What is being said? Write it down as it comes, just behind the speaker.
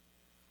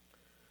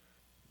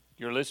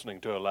You're listening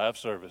to a live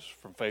service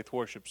from Faith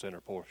Worship Center,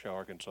 Portia,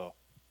 Arkansas.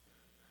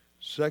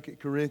 2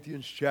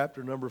 Corinthians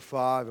chapter number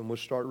 5, and we'll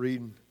start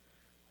reading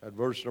at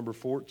verse number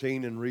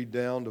 14 and read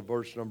down to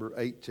verse number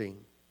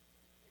 18.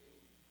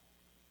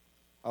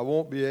 I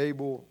won't be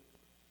able,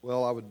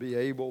 well, I would be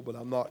able, but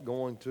I'm not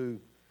going to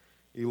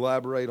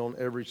elaborate on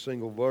every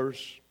single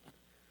verse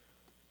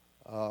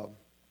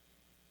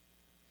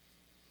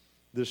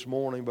this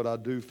morning, but I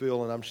do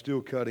feel, and I'm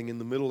still cutting in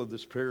the middle of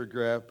this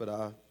paragraph, but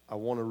I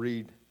want to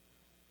read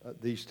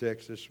these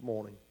texts this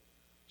morning.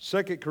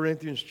 2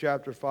 Corinthians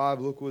chapter 5,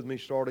 look with me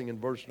starting in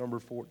verse number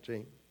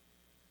 14.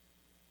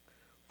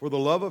 For the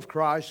love of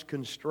Christ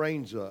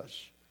constrains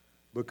us,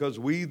 because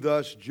we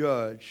thus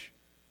judge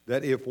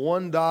that if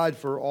one died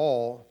for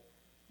all,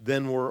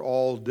 then we're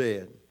all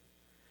dead.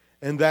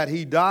 And that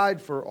he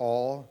died for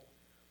all,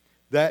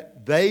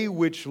 that they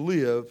which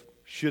live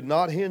should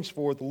not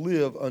henceforth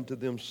live unto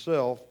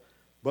themselves,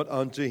 but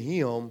unto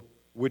him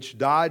which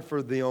died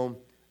for them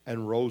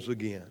and rose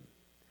again.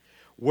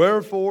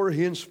 Wherefore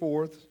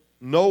henceforth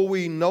know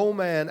we no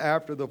man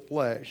after the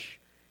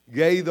flesh.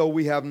 Yea, though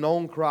we have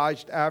known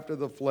Christ after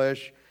the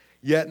flesh,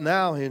 yet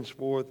now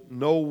henceforth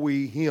know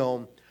we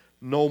him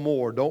no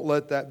more. Don't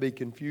let that be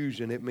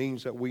confusion. It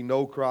means that we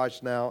know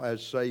Christ now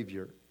as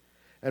Savior.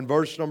 And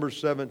verse number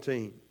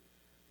 17.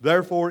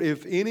 Therefore,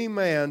 if any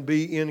man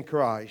be in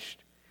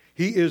Christ,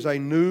 he is a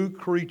new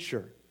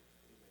creature.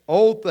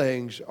 Old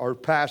things are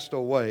passed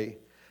away,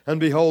 and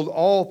behold,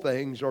 all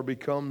things are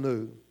become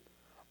new.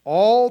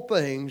 All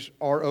things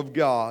are of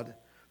God,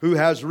 who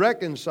has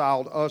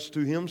reconciled us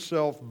to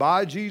himself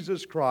by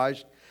Jesus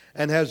Christ,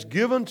 and has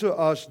given to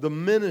us the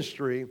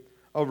ministry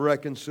of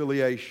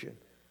reconciliation.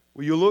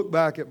 Will you look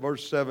back at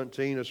verse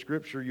 17, a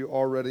scripture you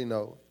already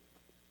know.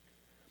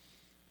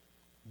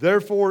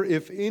 Therefore,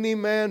 if any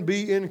man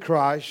be in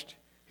Christ,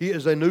 he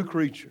is a new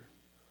creature.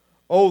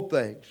 Old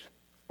things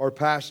are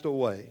passed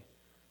away.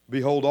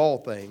 Behold, all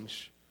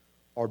things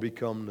are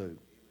become new.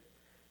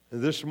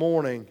 And this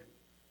morning,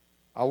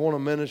 I want to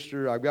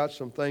minister. I've got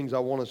some things I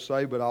want to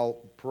say, but I'll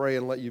pray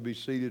and let you be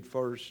seated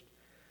first.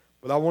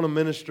 But I want to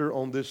minister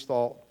on this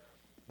thought,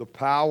 the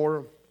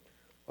power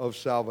of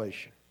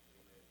salvation.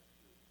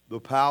 The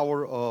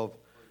power of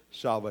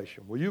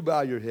salvation. Will you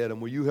bow your head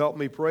and will you help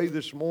me pray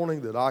this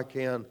morning that I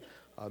can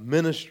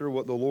minister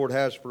what the Lord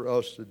has for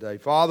us today.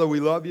 Father,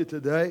 we love you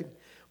today.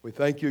 We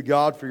thank you,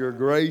 God, for your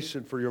grace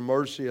and for your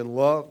mercy and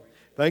love.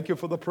 Thank you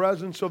for the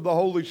presence of the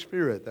Holy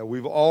Spirit that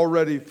we've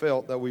already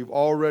felt, that we've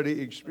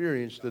already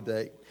experienced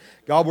today.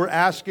 God, we're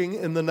asking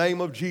in the name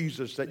of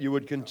Jesus that you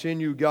would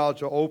continue, God,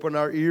 to open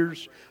our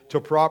ears to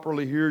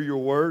properly hear your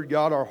word.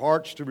 God, our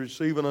hearts to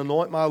receive and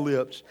anoint my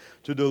lips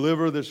to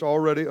deliver this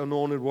already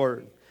anointed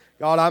word.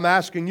 God, I'm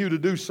asking you to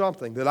do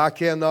something that I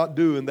cannot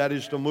do, and that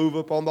is to move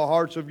upon the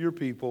hearts of your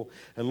people.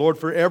 And Lord,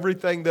 for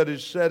everything that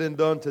is said and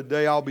done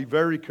today, I'll be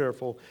very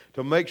careful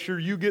to make sure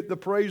you get the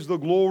praise, the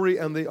glory,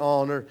 and the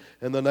honor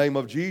in the name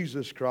of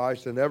Jesus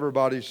Christ. And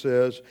everybody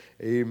says,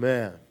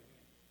 amen.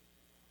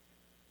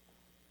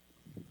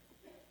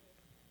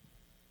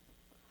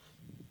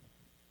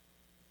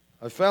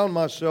 I found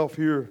myself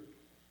here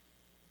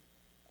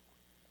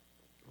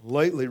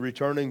lately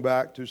returning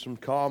back to some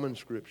common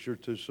scripture,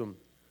 to some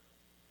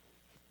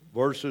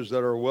verses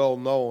that are well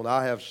known.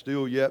 I have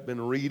still yet been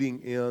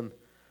reading in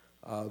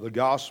the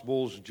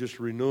Gospels, just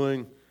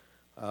renewing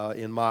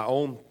in my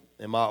own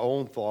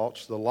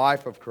thoughts the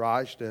life of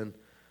Christ and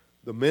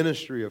the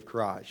ministry of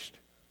Christ.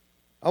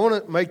 I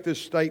want to make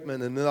this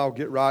statement, and then I'll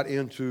get right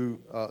into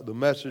the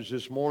message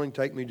this morning.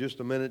 Take me just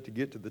a minute to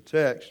get to the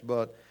text,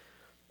 but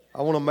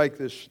I want to make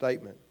this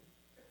statement,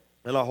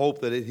 and I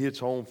hope that it hits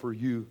home for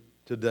you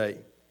today.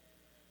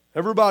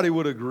 Everybody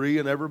would agree,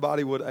 and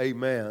everybody would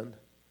amen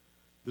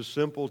the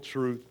simple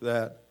truth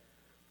that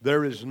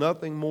there is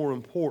nothing more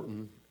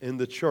important in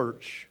the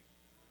church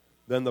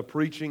than the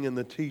preaching and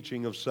the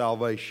teaching of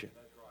salvation.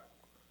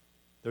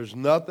 There's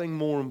nothing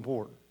more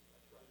important.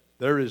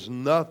 There is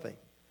nothing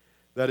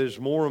that is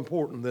more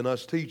important than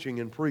us teaching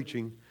and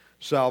preaching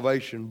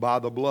salvation by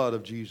the blood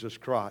of Jesus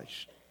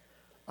Christ.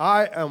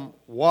 I am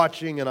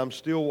watching, and I'm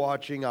still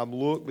watching. I'm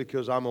looked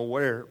because I'm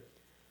aware.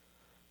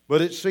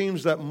 But it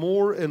seems that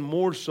more and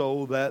more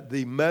so that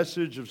the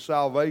message of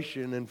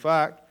salvation, in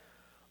fact,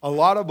 a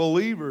lot of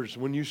believers,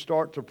 when you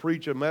start to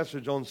preach a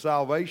message on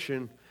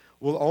salvation,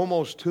 will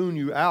almost tune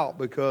you out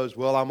because,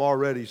 well, I'm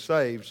already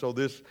saved, so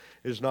this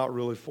is not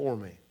really for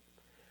me.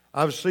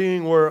 I'm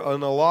seeing where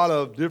in a lot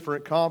of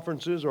different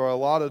conferences or a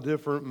lot of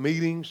different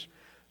meetings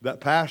that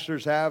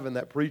pastors have and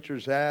that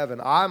preachers have,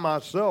 and I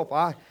myself,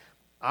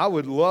 I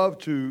would love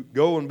to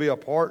go and be a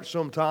part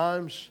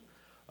sometimes.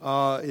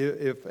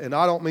 And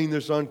I don't mean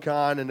this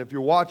unkind, and if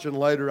you're watching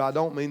later, I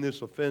don't mean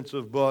this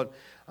offensive, but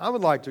I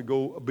would like to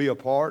go be a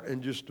part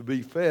and just to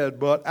be fed.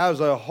 But as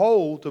a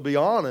whole, to be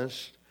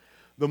honest,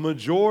 the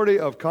majority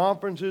of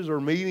conferences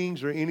or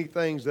meetings or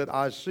anything that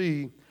I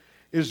see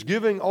is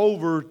giving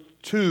over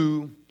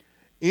to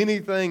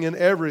anything and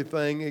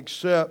everything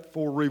except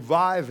for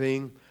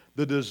reviving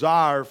the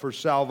desire for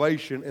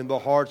salvation in the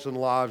hearts and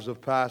lives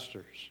of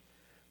pastors.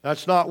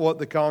 That's not what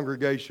the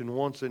congregation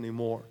wants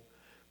anymore.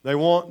 They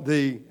want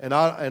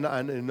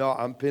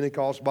I'm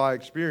Pentecost by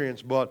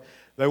experience, but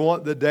they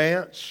want the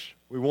dance.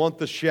 We want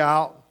the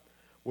shout.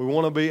 We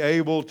want to be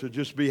able to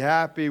just be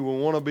happy. We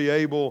want to be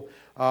able,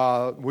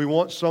 we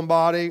want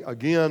somebody.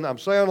 Again, I'm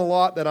saying a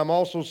lot that I'm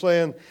also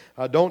saying,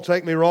 don't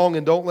take me wrong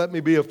and don't let me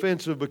be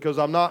offensive, because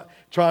I'm not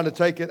trying to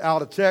take it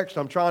out of text.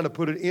 I'm trying to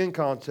put it in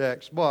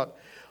context. But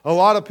a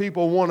lot of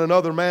people want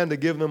another man to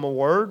give them a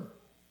word.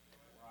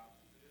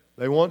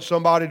 They want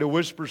somebody to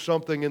whisper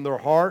something in their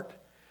heart.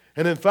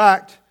 And in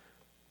fact,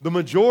 the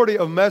majority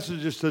of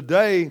messages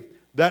today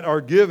that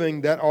are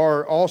giving, that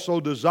are also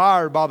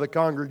desired by the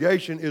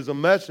congregation, is a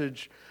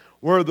message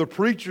where the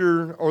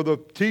preacher or the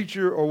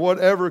teacher or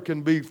whatever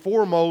can be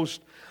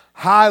foremost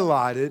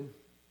highlighted,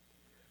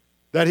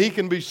 that he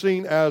can be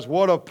seen as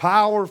what a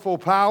powerful,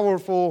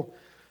 powerful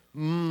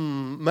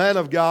man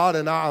of God,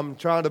 and I'm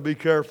trying to be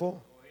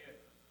careful.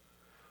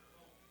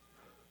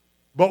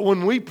 But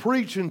when we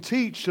preach and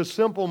teach a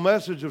simple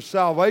message of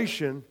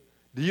salvation,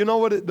 do you know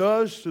what it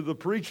does to the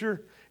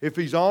preacher if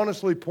he's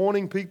honestly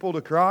pointing people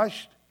to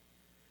Christ?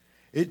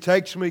 It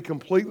takes me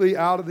completely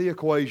out of the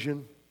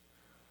equation.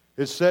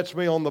 It sets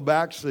me on the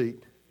back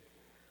seat.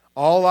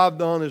 All I've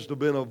done is to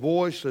be a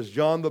voice as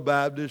John the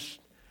Baptist,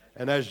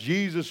 and as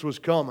Jesus was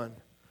coming,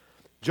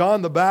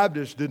 John the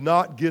Baptist did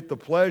not get the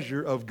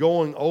pleasure of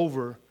going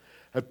over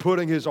and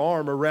putting his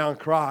arm around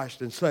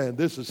Christ and saying,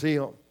 "This is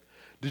him."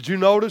 Did you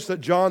notice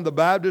that John the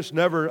Baptist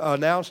never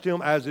announced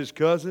him as his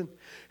cousin?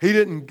 He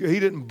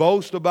didn't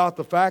boast about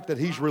the fact that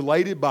he's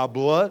related by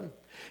blood.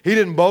 He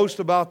didn't boast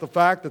about the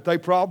fact that they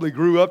probably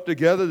grew up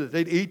together, that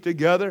they'd eat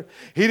together.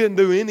 He didn't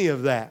do any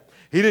of that.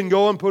 He didn't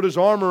go and put his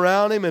arm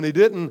around him, and he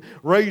didn't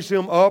raise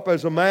him up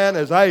as a man,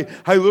 as, hey,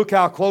 look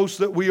how close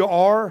that we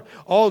are.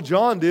 All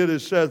John did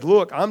is said,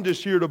 look, I'm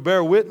just here to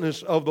bear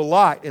witness of the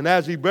light. And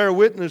as he bare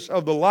witness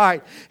of the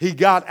light, he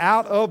got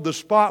out of the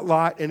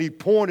spotlight and he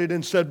pointed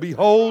and said,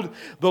 "Behold,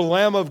 the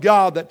Lamb of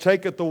God that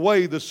taketh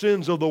away the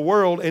sins of the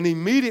world." And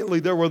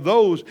immediately there were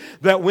those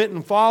that went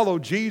and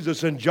followed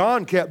Jesus, and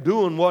John kept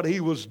doing what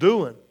he was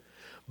doing.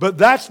 But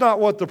that's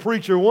not what the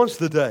preacher wants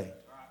today.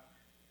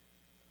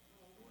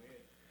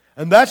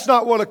 And that's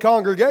not what a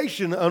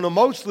congregation, and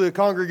mostly a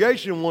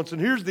congregation wants.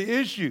 And here's the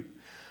issue.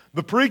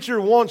 The preacher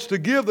wants to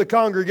give the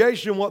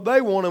congregation what they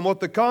want, and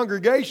what the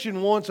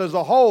congregation wants as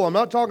a whole. I'm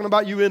not talking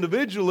about you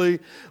individually,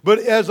 but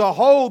as a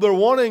whole, they're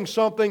wanting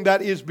something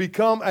that is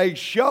become a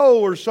show,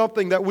 or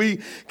something that we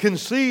can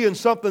see, and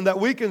something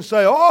that we can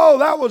say, "Oh,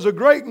 that was a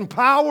great and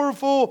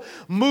powerful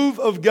move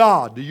of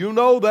God." Do you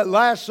know that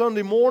last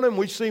Sunday morning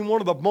we seen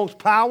one of the most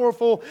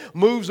powerful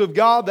moves of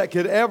God that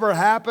could ever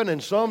happen,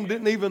 and some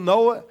didn't even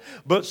know it?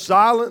 But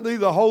silently,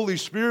 the Holy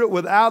Spirit,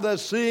 without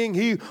us seeing,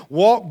 He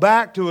walked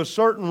back to a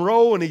certain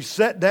row, and He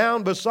sat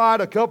down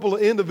beside a couple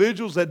of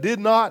individuals that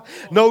did not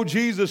know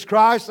Jesus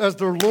Christ as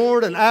their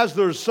Lord and as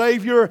their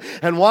Savior.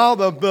 And while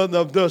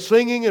the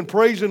singing and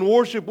praise and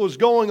worship was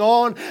going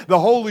on, the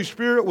Holy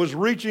Spirit was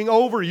reaching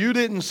over. You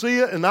didn't see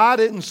it, and I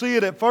didn't see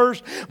it at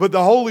first, but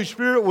the Holy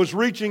Spirit was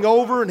reaching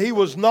over, and He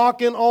was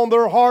knocking on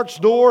their heart's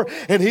door,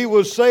 and He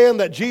was saying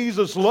that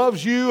Jesus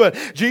loves you,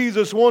 and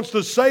Jesus wants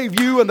to save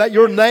you, and that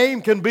your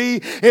name can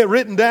be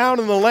written down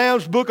in the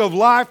Lamb's Book of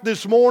Life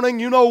this morning.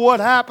 You know what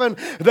happened?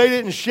 They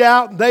didn't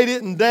shout, they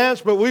didn't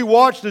dance, but we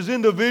watched as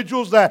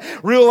individuals that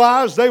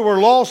realized they were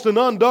lost and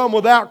undone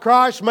without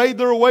Christ made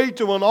their way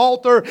to an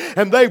altar,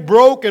 and they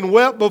broke and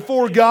wept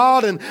before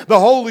God, and the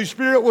Holy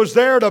Spirit was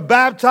there to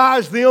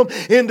baptize them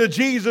into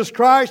Jesus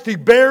Christ. He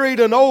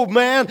buried an old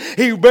man.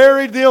 He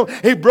buried them.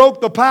 He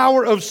broke the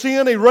power of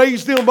sin. He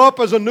raised them up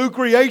as a new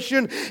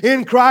creation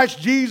in Christ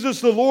Jesus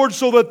the Lord,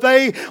 so that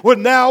they would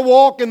now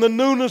walk in the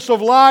newness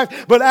of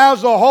life. But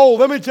as a whole,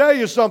 let me tell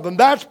you something.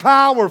 That's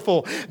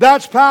powerful.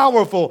 That's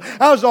powerful.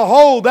 As a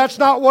whole, that's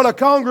not what a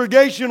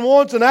congregation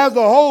wants, and as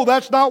a whole,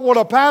 that's not what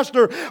a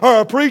pastor or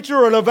a preacher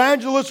or an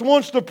evangelist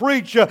wants to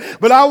preach.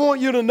 But I want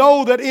you to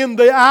know that in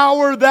the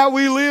hour that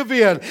we live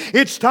in,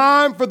 it's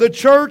time for the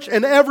church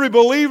and every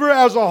believer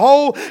as a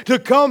whole to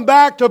come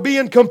back to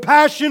being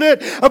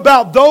compassionate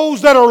about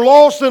those that are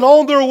lost and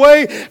on their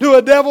way to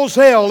a devil's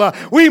hell.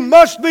 We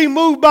must be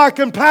moved by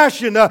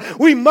compassion.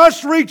 We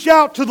must reach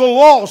out to the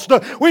lost.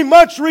 We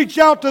must reach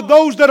out to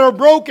those that are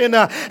broken.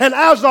 And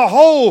as a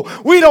whole,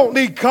 we don't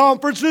need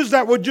conferences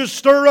that would just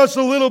stir us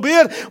a little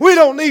bit. We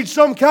don't need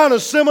some kind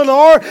of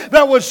seminar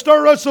that would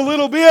stir us a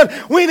little bit.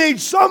 We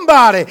need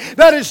somebody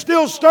that is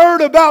still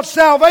stirred about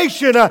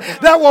salvation,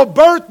 that will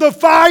birth the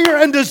fire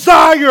and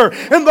desire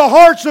in the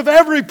hearts of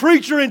every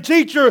preacher and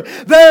teacher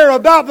there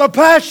about the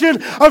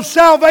passion of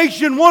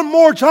salvation one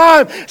more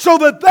time, so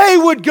that they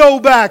would go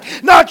back,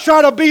 not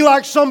try to be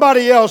like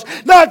somebody else,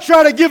 not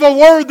try to give a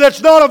word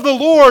that's not of the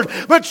Lord,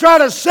 but try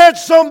to set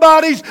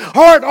somebody's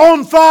heart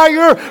on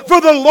fire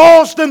for the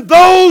lost and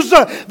those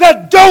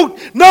that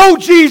don't know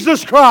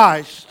Jesus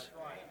Christ.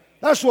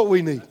 That's what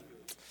we need.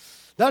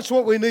 That's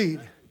what we need.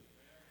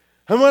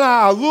 And when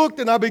I looked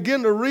and I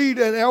began to read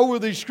and over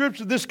these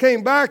scriptures, this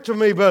came back to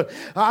me. But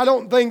I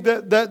don't think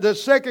that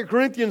 2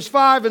 Corinthians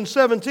 5 and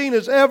 17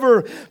 has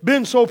ever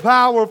been so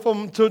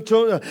powerful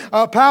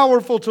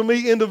to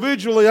me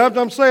individually.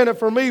 I'm saying it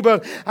for me,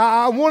 but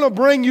I want to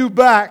bring you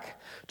back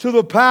to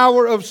the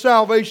power of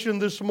salvation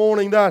this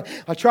morning. That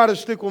I try to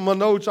stick with my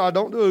notes. I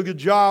don't do a good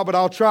job, but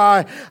I'll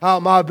try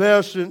my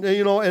best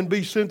and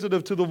be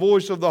sensitive to the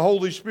voice of the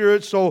Holy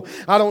Spirit so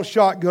I don't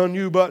shotgun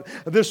you. But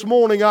this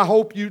morning I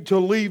hope to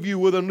leave you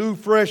with a new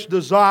fresh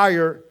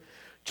desire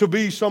to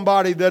be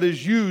somebody that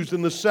is used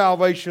in the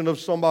salvation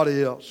of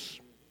somebody else.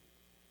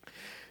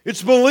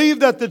 It's believed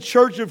that the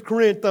church of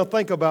Corinth, now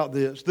think about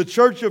this, the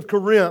church of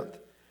Corinth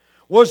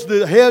was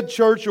the head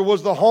church or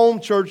was the home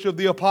church of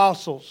the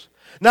apostles.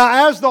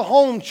 Now, as the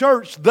home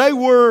church, they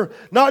were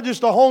not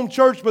just a home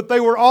church, but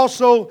they were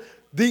also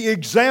the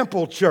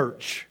example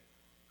church.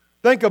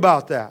 Think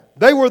about that.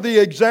 They were the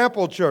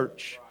example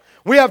church.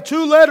 We have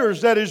 2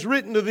 letters that is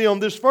written to them.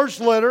 This first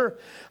letter,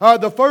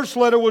 the first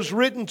letter was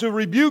written to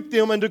rebuke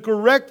them and to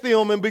correct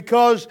them, and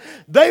because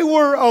they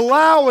were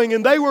allowing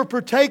and they were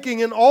partaking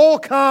in all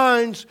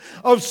kinds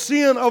of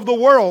sin of the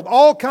world,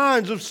 all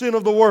kinds of sin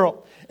of the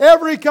world.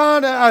 Every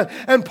kind of,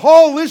 and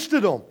Paul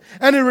listed them,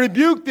 and he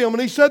rebuked them,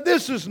 and he said,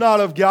 this is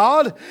not of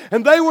God.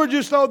 And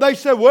they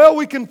said, well,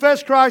 we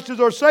confess Christ as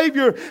our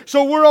Savior,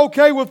 so we're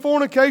okay with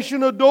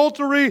fornication,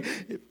 adultery,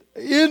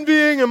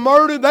 envying, and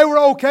murder. They were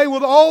okay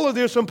with all of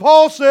this. And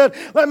Paul said,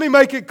 let me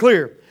make it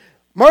clear.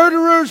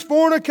 Murderers,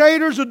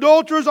 fornicators,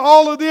 adulterers,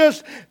 all of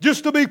this,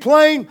 just to be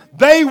plain,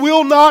 they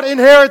will not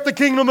inherit the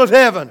kingdom of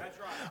heaven.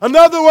 In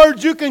other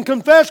words, you can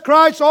confess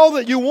Christ all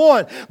that you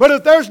want, but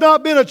if there's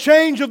not been a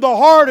change of the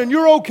heart and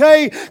you're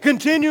okay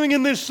continuing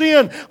in this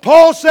sin,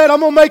 Paul said,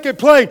 I'm going to make it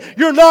plain,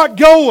 you're not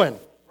going.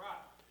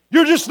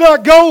 You're just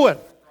not going.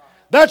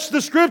 That's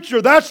the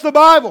Scripture. That's the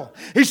Bible.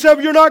 He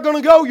said, you're not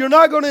going to go. You're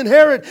not going to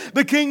inherit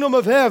the kingdom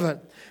of heaven.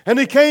 And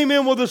he came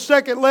in with a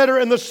second letter,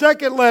 and the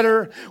second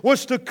letter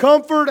was to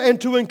comfort and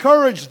to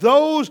encourage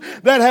those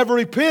that have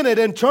repented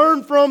and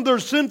turned from their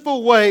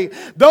sinful way.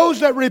 Those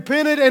that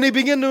repented, and he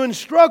began to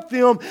instruct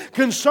them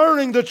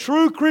concerning the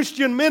true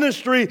Christian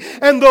ministry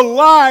and the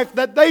life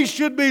that they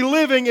should be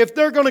living if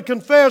they're going to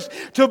confess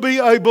to be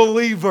a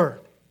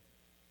believer.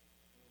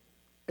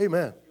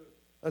 Amen.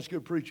 That's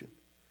good preaching.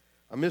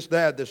 I missed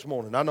Dad this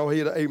morning. I know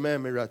he'd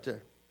amen me right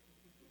there.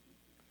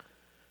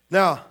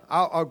 Now,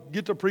 I'll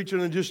get to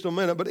preaching in just a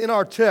minute, but in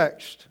our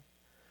text,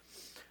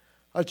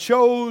 I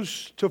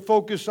chose to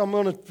focus, I'm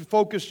going to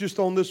focus just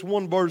on this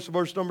one verse,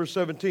 verse number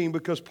 17,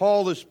 because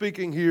Paul is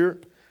speaking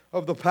here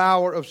of the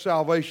power of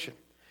salvation.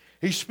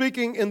 He's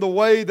speaking in the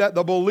way that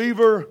the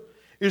believer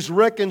is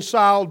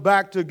reconciled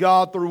back to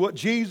God through what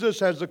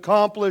Jesus has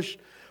accomplished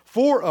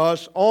for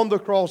us on the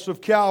cross of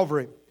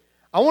Calvary.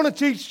 I want to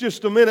teach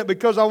just a minute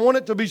because I want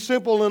it to be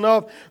simple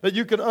enough that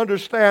you can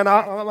understand.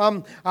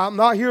 I'm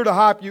not here to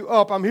hype you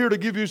up. I'm here to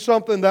give you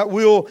something that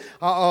will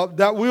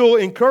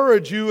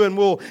encourage you and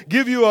will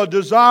give you a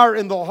desire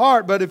in the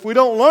heart. But if we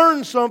don't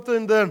learn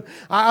something, then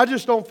I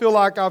just don't feel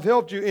like I've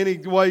helped you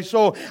anyway.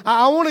 So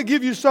I want to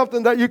give you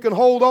something that you can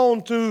hold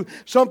on to,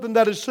 something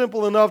that is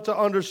simple enough to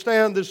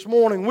understand this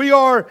morning. We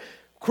were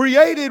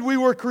created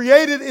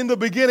in the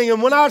beginning.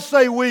 And when I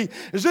say we,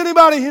 does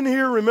anybody in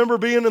here remember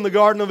being in the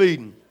Garden of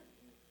Eden?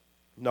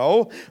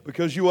 No,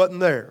 because you wasn't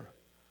there.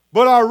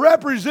 But our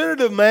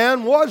representative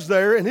man was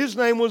there, and his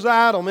name was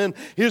Adam, and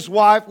his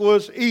wife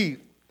was Eve.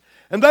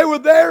 And they were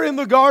there in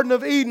the Garden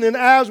of Eden, and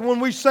as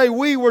when we say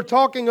we, we're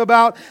talking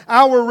about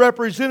our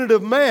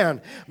representative man.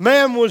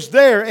 Man was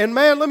there, and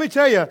man, let me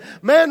tell you,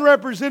 man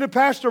represented,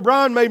 Pastor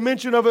Brian made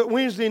mention of it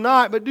Wednesday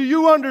night, but do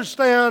you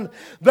understand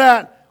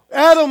that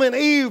Adam and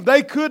Eve,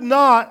 they could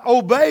not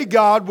obey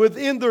God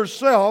within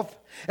themselves,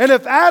 and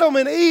if Adam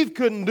and Eve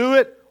couldn't do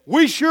it,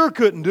 we sure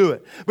couldn't do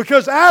it.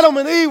 Because Adam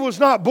and Eve was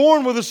not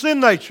born with a sin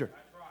nature.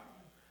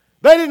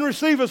 They didn't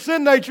receive a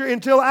sin nature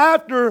until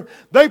after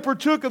they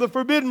partook of the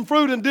forbidden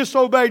fruit and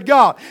disobeyed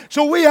God.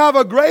 So we have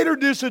a greater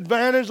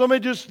disadvantage. Let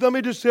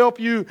me just help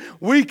you.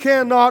 We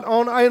cannot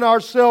in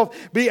ourselves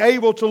be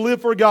able to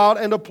live for God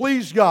and to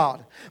please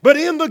God. But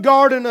in the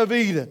Garden of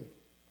Eden,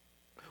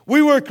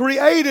 we were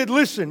created.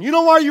 Listen, you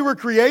know why you were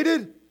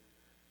created?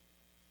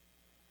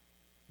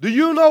 Do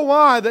you know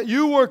why that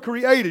you were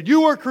created?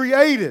 You were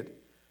created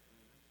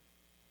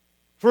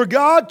for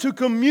God to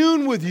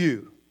commune with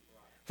you.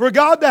 For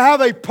God to have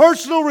a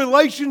personal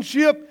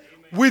relationship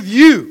with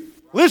you.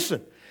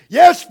 Listen,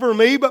 yes for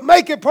me, but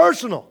make it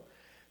personal.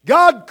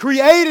 God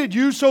created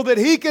you so that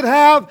He could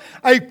have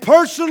a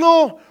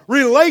personal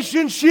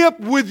relationship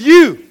with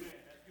you.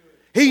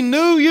 He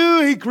knew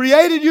you. He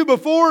created you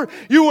before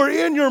you were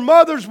in your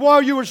mother's,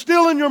 while you were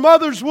still in your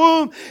mother's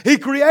womb. He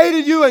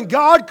created you, and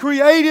God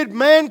created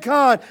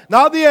mankind,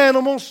 not the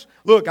animals.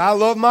 Look, I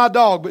love my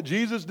dog, but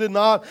Jesus did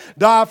not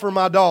die for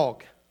my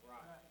dog.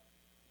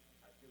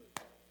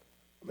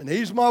 And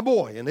he's my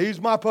boy, and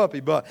he's my puppy,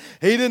 but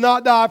He did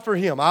not die for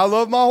him. I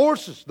love my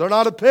horses. They're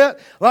not a pet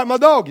like my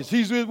dog is.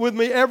 He's with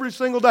me every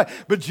single day.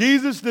 But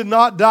Jesus did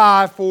not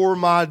die for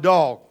my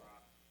dog.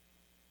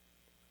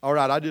 All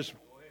right, I just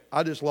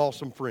I just lost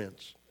some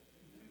friends.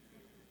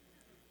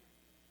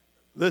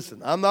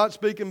 Listen, I'm not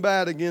speaking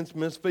bad against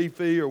Miss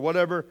Fifi or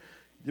whatever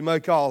you may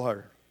call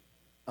her.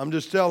 I'm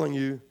just telling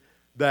you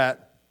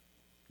that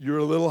you're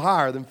a little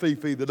higher than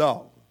Fifi the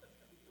dog.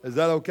 Is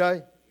that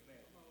okay?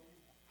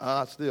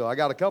 I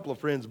got a couple of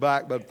friends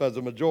back, but as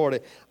a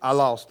majority, I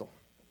lost them.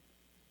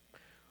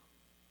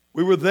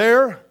 We were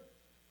there,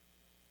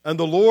 and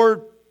the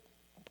Lord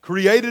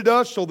created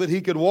us so that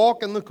He could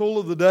walk in the cool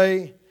of the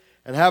day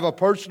and have a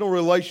personal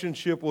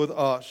relationship with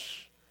us.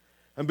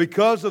 And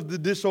because of the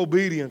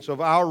disobedience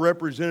of our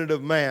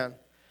representative man,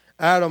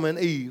 Adam and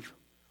Eve,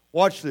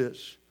 watch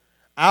this,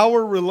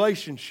 our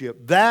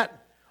relationship,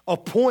 that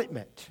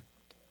appointment,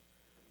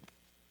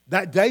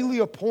 that daily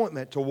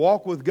appointment to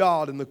walk with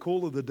God in the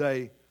cool of the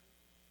day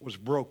was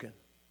broken.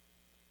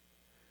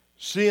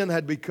 Sin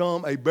had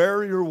become a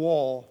barrier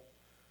wall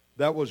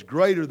that was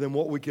greater than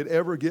what we could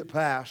ever get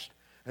past,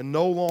 and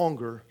no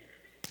longer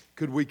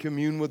could we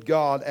commune with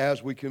God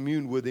as we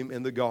communed with Him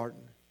in the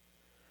garden.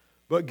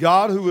 But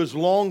God, who is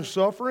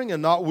long-suffering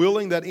and not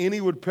willing that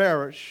any would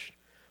perish,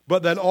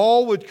 but that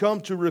all would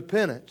come to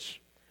repentance,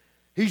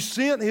 He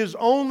sent His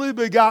only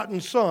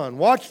begotten Son.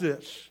 Watch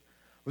this.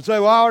 We say,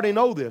 well, I already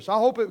know this. I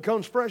hope it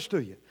comes fresh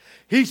to you.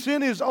 He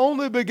sent His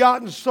only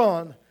begotten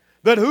Son,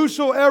 that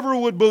whosoever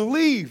would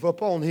believe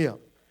upon Him,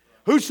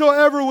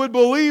 whosoever would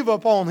believe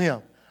upon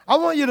Him. I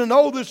want you to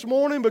know this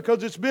morning,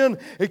 because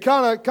it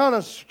kind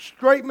of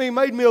scraped me,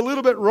 made me a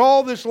little bit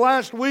raw this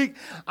last week.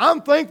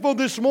 I'm thankful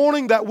this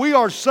morning that we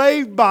are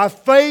saved by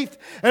faith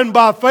and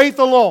by faith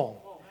alone.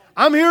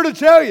 I'm here to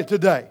tell you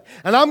today,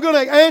 and I'm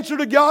going to answer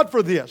to God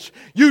for this.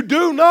 You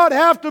do not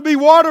have to be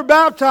water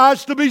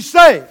baptized to be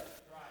saved.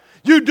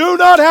 You do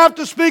not have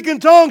to speak in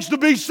tongues to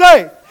be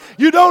saved.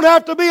 You don't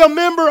have to be a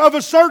member of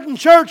a certain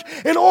church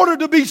in order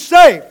to be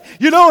saved.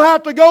 You don't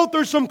have to go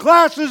through some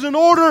classes in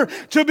order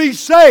to be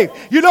saved.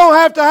 You don't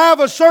have to have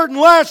a certain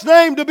last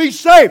name to be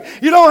saved.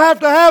 You don't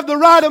have to have the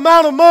right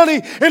amount of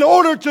money in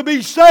order to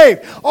be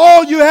saved.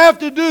 All you have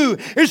to do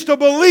is to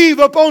believe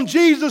upon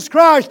Jesus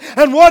Christ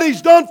and what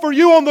He's done for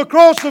you on the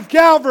cross of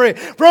Calvary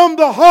from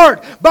the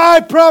heart by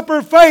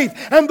proper faith,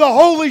 and the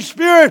Holy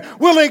Spirit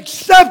will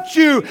accept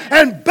you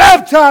and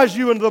baptize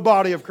you into the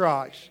body of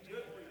Christ.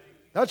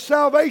 That's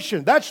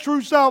salvation. That's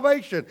true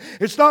salvation.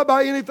 It's not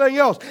by anything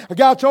else. A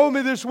guy told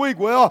me this week,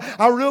 well,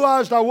 I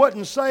realized I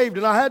wasn't saved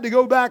and I had to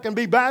go back and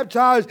be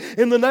baptized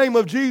in the name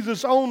of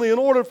Jesus only in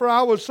order for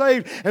I was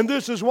saved. And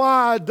this is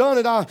why I'd done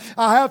it.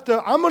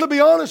 I'm going to be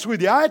honest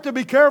with you. I have to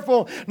be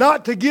careful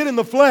not to get in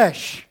the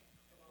flesh.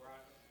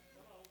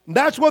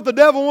 That's what the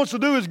devil wants to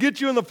do, is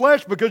get you in the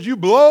flesh, because you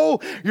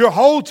blow your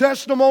whole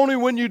testimony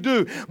when you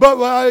do.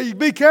 But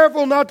be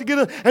careful not to get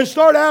in and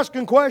start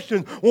asking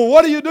questions. Well,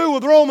 what do you do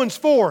with Romans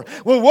 4?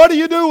 Well, what do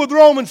you do with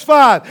Romans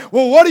 5?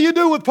 Well, what do you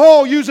do with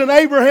Paul using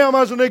Abraham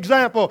as an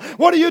example?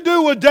 What do you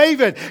do with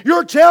David?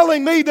 You're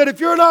telling me that if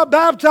you're not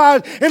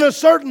baptized in a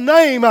certain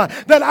name,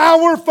 that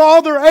our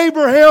father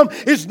Abraham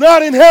is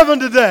not in heaven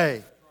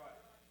today.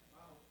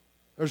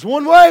 There's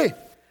one way.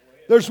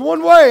 There's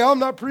one way. I'm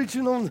not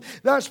preaching on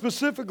that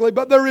specifically,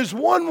 but there is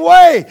one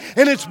way,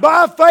 and it's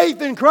by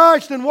faith in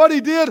Christ and what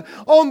He did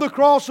on the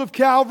cross of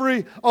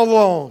Calvary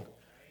alone.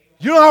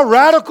 You know how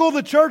radical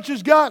the church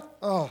has got?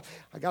 Oh,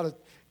 I got to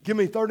give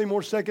me 30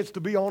 more seconds to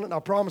be on it, and I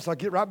promise I'll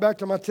get right back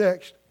to my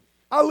text.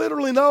 I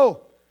literally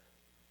know.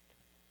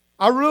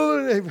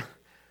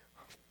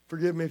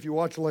 Forgive me if you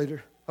watch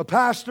later. A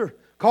pastor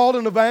called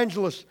an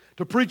evangelist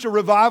to preach a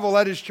revival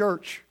at his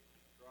church.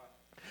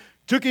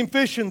 Took him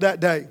fishing that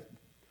day.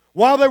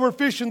 While they were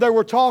fishing, they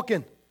were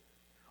talking.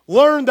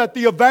 Learned that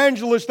the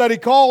evangelist that he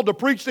called to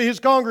preach to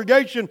his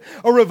congregation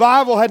a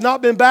revival had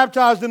not been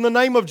baptized in the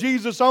name of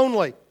Jesus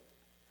only.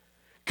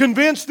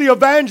 Convinced the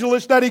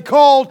evangelist that he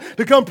called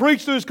to come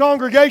preach to his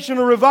congregation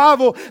a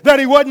revival that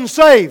he wasn't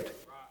saved.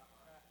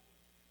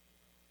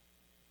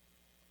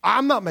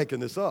 I'm not making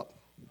this up.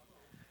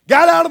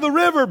 Got out of the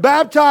river,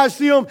 baptized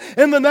him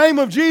in the name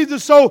of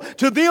Jesus. So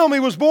to them, he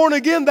was born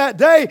again that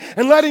day,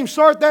 and let him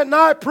start that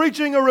night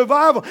preaching a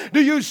revival.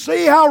 Do you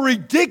see how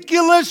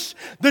ridiculous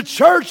the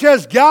church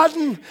has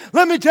gotten?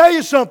 Let me tell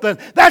you something.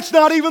 That's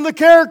not even the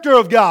character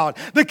of God.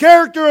 The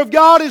character of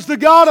God is the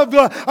God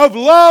of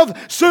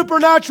love,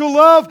 supernatural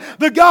love,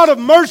 the God of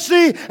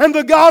mercy, and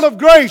the God of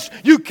grace.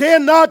 You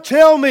cannot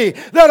tell me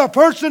that a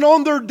person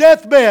on their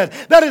deathbed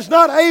that is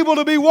not able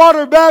to be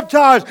water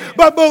baptized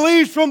but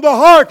believes from the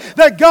heart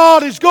that God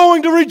is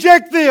going to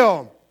reject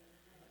them.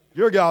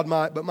 Your God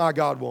might, but my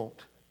God won't.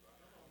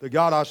 The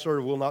God I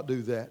serve will not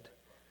do that.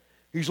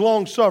 He's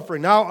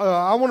long-suffering. Now,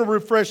 I want to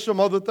refresh some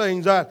other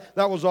things. That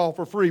was all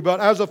for free. But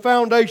as a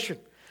foundation,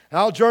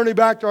 I'll journey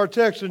back to our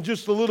text in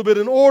just a little bit.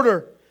 In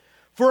order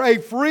for a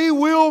free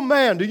will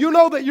man, do you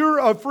know that you're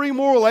a free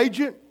moral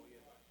agent?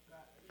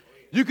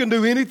 You can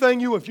do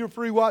anything if you're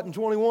free white and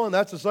 21,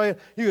 that's the saying,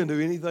 you can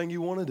do anything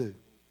you want to do.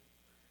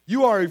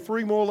 You are a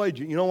free moral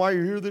agent. You know why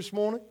you're here this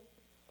morning?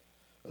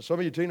 Some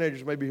of you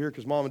teenagers may be here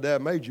because mom and dad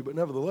made you, but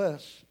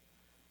nevertheless,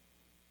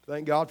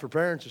 thank God for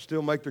parents that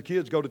still make their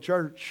kids go to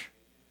church.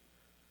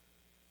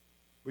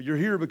 But you're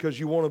here because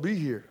you want to be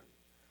here.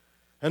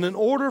 And in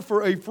order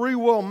for a free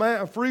will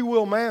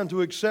man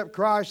to accept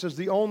Christ as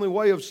the only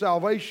way of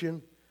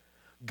salvation,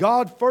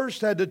 God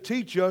first had to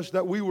teach us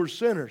that we were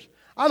sinners.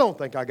 I don't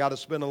think I got to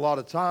spend a lot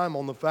of time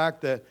on the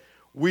fact that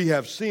we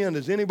have sinned.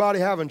 Is anybody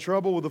having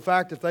trouble with the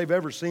fact if they've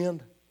ever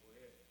sinned?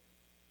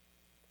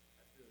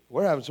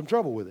 We're having some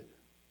trouble with it.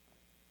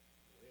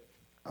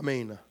 I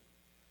mean,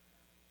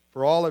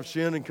 for all have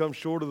sinned and come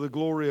short of the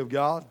glory of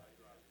God.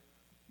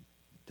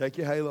 Take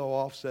your halo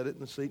off, set it in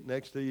the seat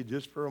next to you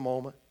just for a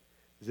moment.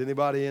 Is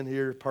anybody in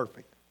here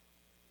perfect?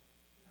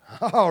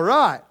 All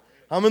right.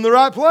 I'm in the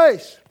right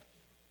place.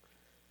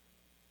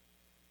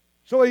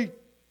 So he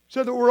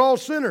said that we're all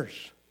sinners.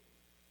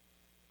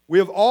 We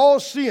have all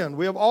sinned.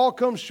 We have all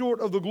come short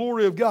of the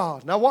glory of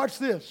God. Now watch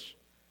this.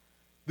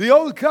 The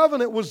old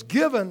covenant was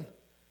given.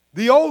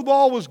 The old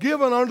law was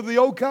given under the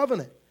old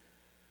covenant.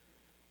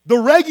 The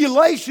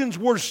regulations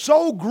were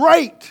so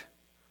great.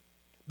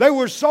 They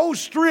were so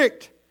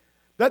strict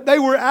that they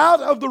were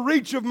out of the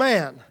reach of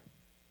man.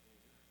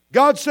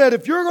 God said,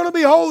 if you're going to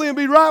be holy and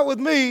be right with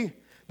me,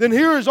 then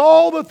here is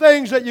all the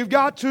things that you've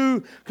got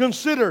to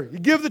consider. You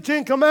give the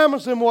 10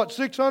 Commandments and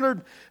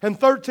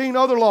 613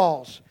 other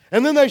laws.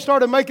 And then they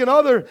started making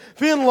other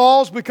fin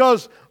laws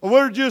because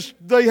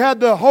they had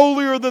the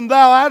holier than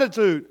thou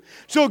attitude.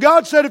 So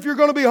God said, if you're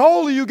going to be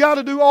holy, you got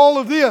to do all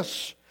of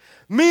this.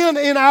 Men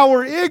in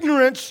our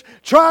ignorance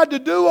tried to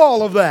do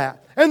all of that.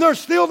 And there's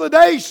still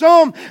today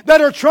some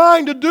that are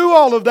trying to do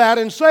all of that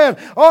and saying,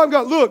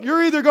 look,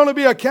 you're either going to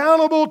be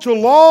accountable to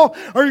law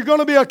or you're going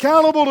to be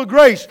accountable to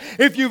grace.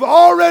 If you've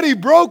already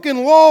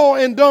broken law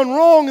and done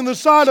wrong in the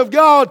sight of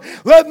God,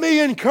 let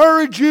me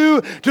encourage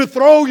you to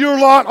throw your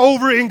lot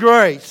over in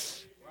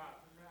grace.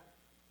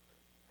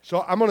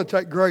 So I'm going to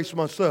take grace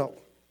myself.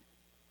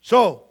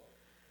 So,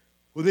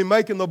 with him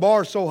making the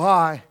bar so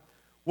high,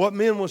 what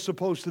men was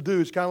supposed to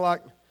do is kind of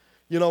like,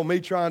 me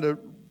trying to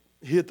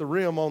hit the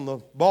rim on the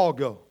ball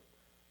go.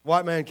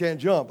 White man can't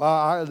jump.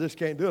 I just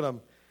can't do it. I'm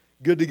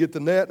good to get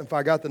the net. If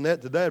I got the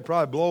net today, I'd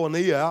probably blow a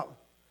knee out.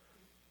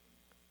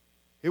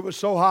 It was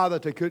so high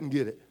that they couldn't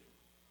get it.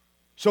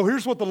 So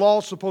here's what the law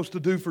is supposed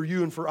to do for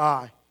you and for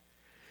I.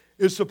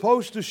 It's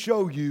supposed to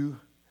show you,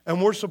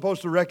 and we're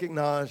supposed to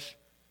recognize,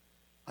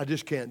 I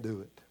just can't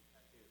do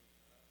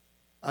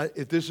it.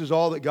 If this is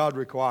all that God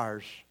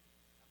requires,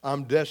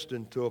 I'm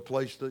destined to a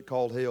place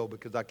called hell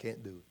because I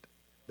can't do it.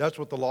 That's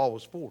what the law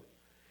was for.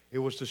 It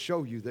was to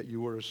show you that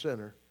you were a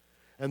sinner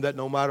and that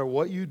no matter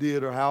what you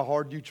did or how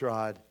hard you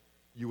tried,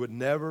 you would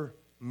never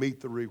meet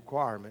the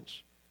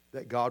requirements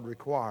that God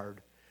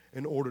required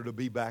in order to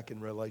be back in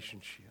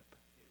relationship.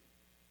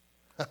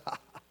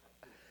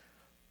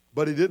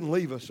 But He didn't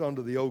leave us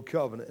under the old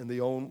covenant and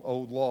the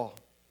old law.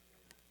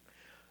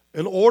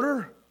 In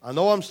order, I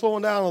know I'm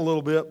slowing down a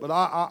little bit, but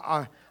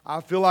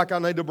I feel like I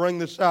need to bring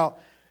this out.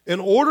 In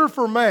order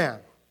for man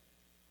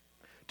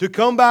to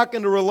come back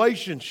into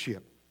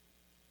relationship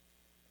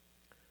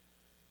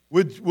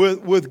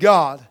with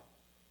God,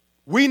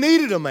 we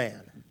needed a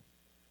man.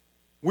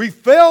 We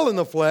fell in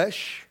the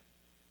flesh.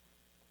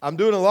 I'm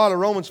doing a lot of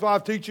Romans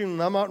 5 teaching,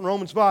 and I'm out in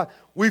Romans 5.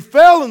 We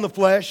fell in the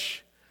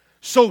flesh,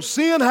 so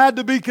sin had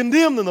to be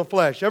condemned in the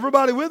flesh.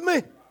 Everybody with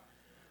me?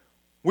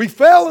 We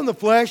fell in the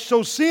flesh,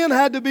 so sin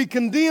had to be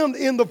condemned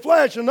in the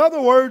flesh. In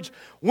other words,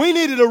 we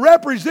needed a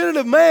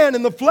representative man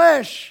in the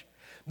flesh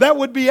that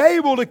would be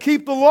able to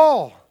keep the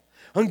law.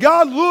 And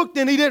God looked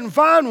and He didn't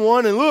find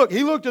one. And look,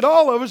 He looked at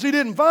all of us. He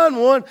didn't find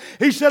one.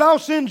 He said, I'll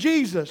send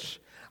Jesus.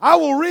 I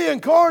will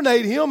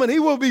reincarnate Him and He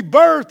will be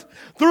birthed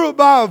through it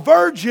by a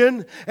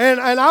virgin. And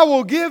I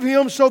will give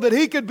Him so that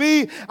He could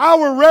be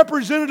our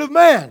representative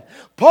man.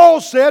 Paul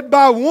said,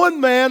 by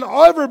one man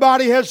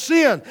everybody has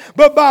sinned.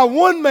 But by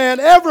one man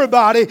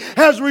everybody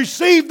has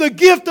received the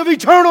gift of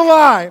eternal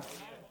life.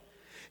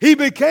 He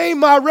became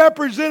my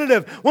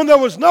representative. When there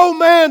was no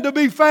man to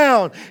be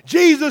found,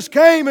 Jesus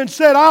came and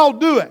said, I'll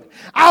do it.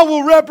 I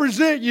will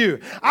represent you.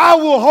 I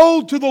will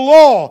hold to the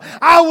law.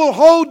 I will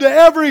hold to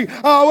every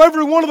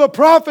one of the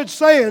prophet's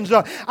sayings.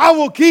 I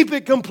will keep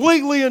it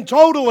completely and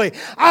totally.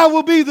 I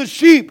will be the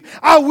sheep.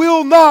 I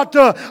will not,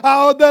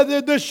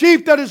 the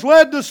sheep that is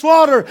led to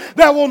slaughter,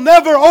 that will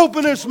never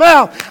open its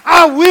mouth.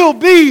 I will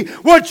be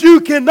what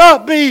you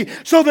cannot be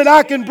so that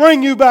I can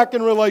bring you back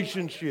in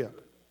relationship.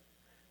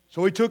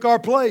 So He took our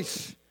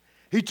place.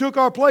 He took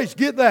our place.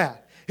 Get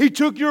that. He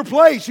took your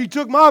place. He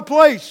took my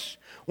place.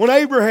 When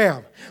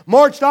Abraham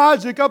marched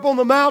Isaac up on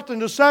the mountain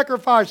to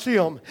sacrifice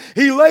him,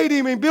 he laid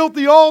him and built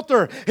the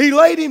altar. He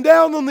laid him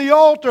down on the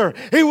altar.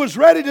 He was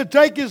ready to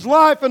take his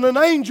life, and an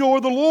angel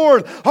of the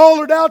Lord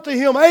hollered out to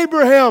him,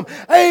 Abraham,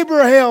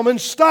 Abraham, and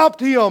stopped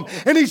him.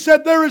 And he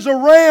said, there is a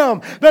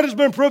ram that has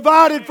been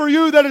provided for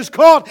you that is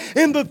caught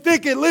in the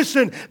thicket.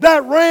 Listen,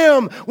 that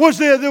ram was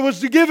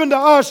given to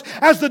us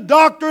as the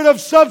doctrine of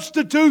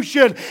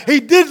substitution. He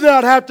did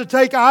not have to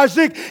take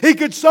Isaac. He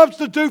could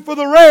substitute for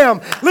the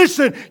ram.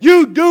 Listen,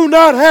 you do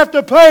not have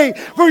to pay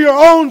for your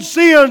own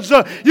sins.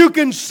 You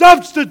can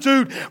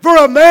substitute for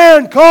a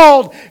man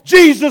called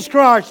Jesus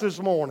Christ this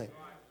morning.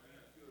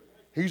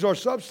 He's our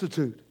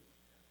substitute.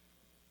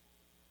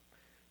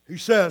 He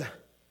said,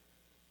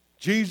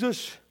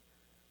 Jesus,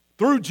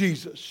 through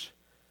Jesus,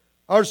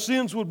 our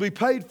sins would be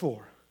paid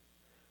for.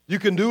 You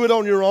can do it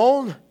on your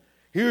own.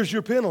 Here's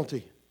your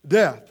penalty,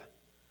 death.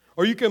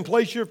 Or you can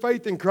place your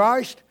faith in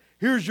Christ.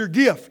 Here's your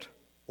gift,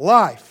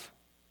 life.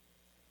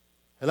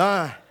 And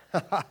I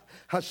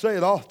say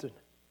it often,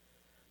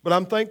 but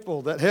I'm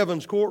thankful that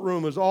heaven's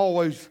courtroom is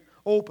always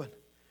open.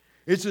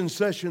 It's in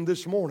session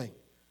this morning.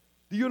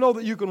 Do you know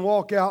that you can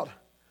walk out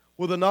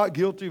with a not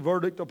guilty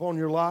verdict upon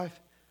your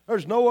life?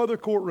 There's no other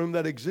courtroom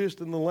that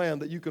exists in the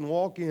land that you can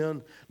walk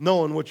in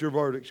knowing what your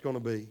verdict's going to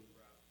be.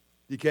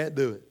 You can't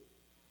do it.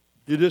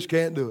 You just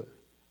can't do it.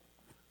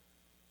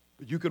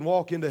 But you can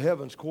walk into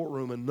heaven's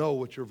courtroom and know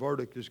what your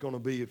verdict is going to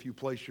be if you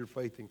place your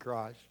faith in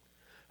Christ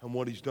and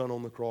what He's done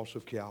on the cross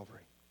of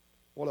Calvary.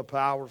 What a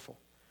powerful,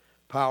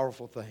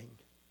 powerful thing.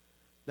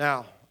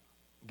 Now,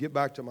 get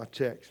back to my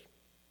text.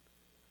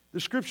 The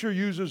Scripture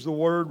uses the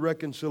word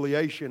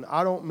reconciliation.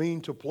 I don't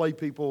mean to play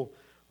people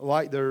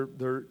like they're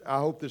I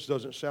hope this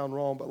doesn't sound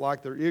wrong, but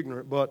like they're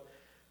ignorant. But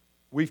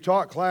we've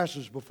taught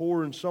classes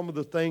before in some of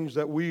the things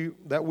that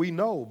we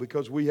know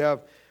because we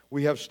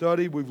have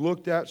studied, we've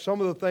looked at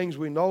some of the things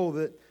we know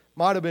that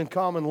might have been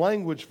common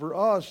language for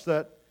us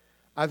that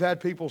I've had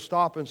people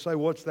stop and say,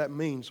 what's that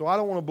mean? So I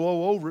don't want to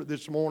blow over it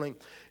this morning.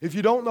 If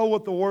you don't know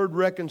what the word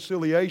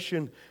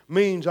reconciliation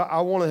means,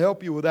 I want to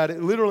help you with that.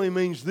 It literally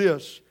means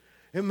this.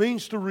 It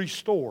means to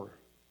restore.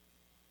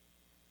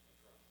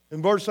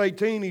 In verse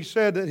 18, he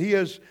said that He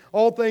has,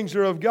 all things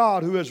are of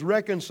God, who has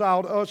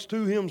reconciled us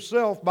to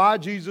Himself by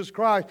Jesus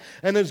Christ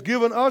and has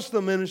given us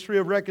the ministry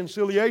of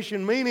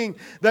reconciliation, meaning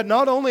that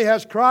not only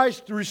has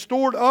Christ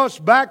restored us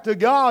back to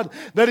God,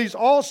 that He's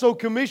also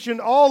commissioned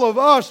all of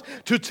us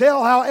to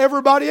tell how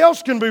everybody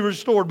else can be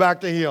restored back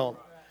to Him.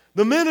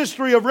 The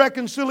ministry of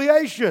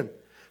reconciliation.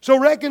 So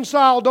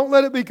reconcile, don't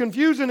let it be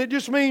confusing. It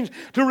just means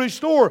to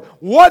restore.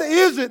 What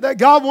is it that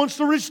God wants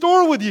to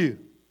restore with you?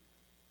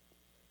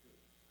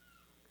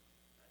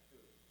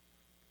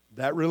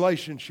 That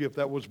relationship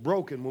that was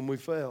broken when we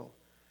fell.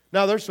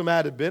 Now there's some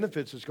added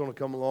benefits that's going to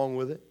come along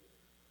with it.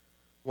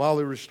 While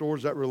He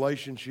restores that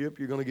relationship,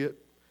 you're going to get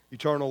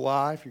eternal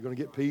life. You're going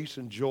to get peace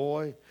and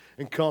joy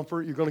and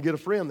comfort. You're going to get a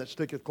friend that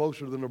sticketh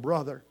closer than a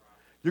brother.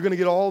 You're going to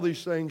get all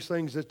these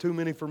things that's too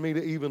many for me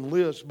to even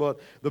list. But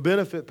the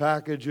benefit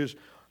package is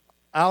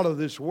out of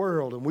this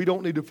world. And we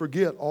don't need to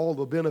forget all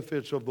the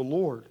benefits of the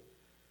Lord.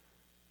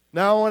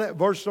 Now on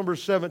verse number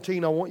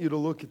 17, I want you to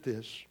look at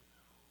this.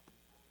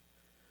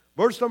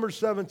 Verse number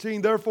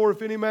 17, therefore,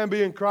 if any man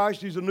be in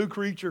Christ, he's a new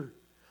creature.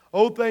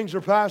 Old things are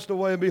passed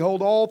away, and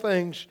behold, all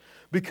things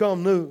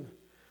become new.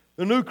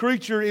 The new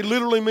creature, it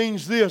literally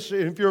means this.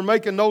 If you're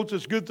making notes,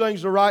 it's good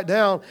things to write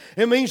down.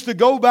 It means to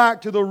go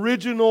back to the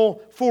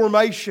original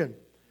formation.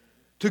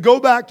 To go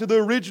back to the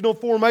original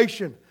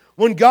formation.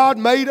 When God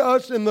made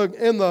us in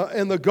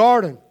the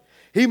garden,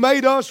 He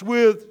made us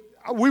we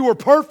were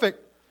perfect.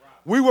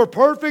 We were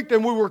perfect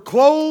and we were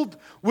clothed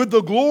with the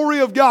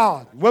glory of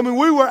God. I mean,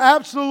 we were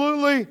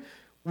absolutely,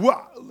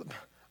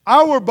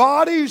 our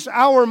bodies,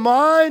 our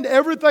mind,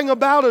 everything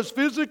about us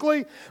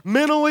physically,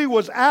 mentally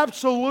was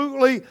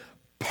absolutely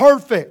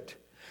perfect.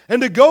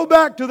 And to go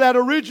back to that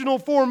original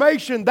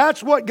formation,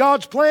 that's what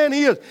God's plan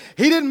is.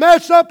 He didn't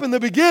mess up in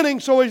the beginning,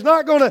 so He's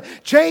not going to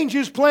change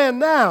His plan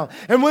now.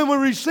 And when we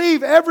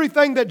receive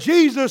everything that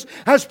Jesus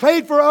has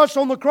paid for us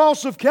on the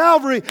cross of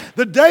Calvary,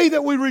 the day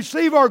that we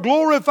receive our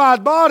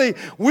glorified body,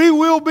 we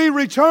will be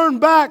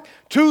returned back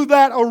to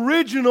that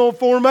original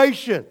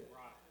formation.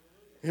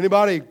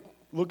 Anybody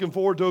looking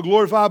forward to a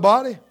glorified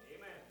body? Amen.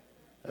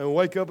 And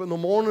wake up in the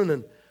morning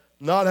and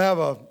not have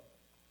a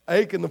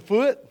ache in the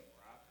foot?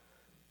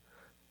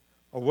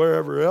 Or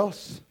wherever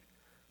else?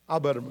 I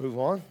better move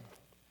on.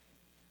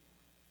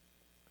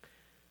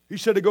 He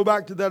said to go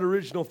back to that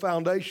original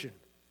foundation.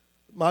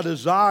 My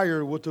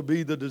desire was to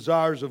be the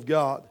desires of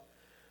God.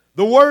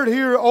 The word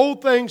here,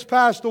 old things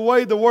passed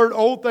away, the word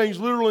old things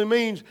literally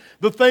means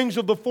the things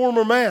of the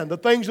former man, the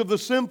things of the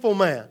sinful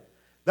man.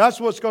 That's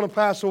what's going to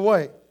pass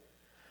away.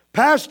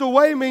 Passed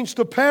away means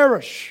to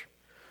perish.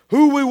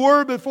 Who we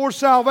were before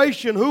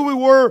salvation, who we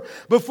were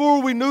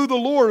before we knew the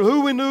Lord,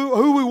 who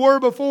we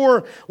were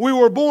before we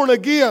were born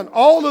again.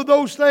 All of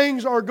those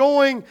things are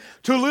going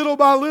to little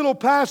by little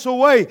pass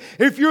away.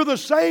 If you're the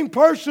same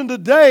person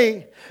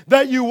today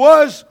that you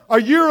was a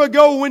year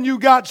ago when you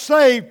got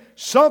saved,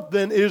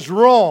 something is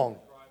wrong.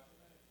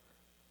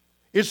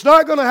 It's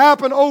not going to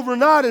happen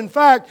overnight. In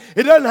fact,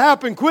 it doesn't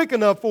happen quick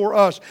enough for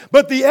us.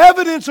 But the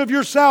evidence of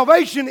your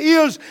salvation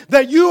is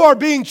that you are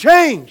being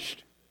changed.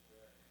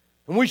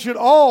 And we should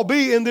all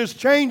be in this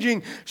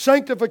changing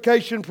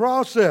sanctification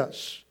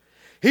process.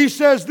 He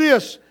says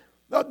this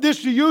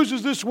he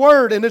uses this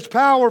word and it's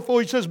powerful.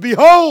 He says,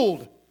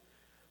 behold,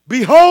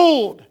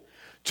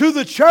 to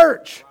the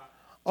church.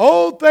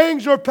 Old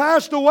things are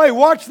passed away.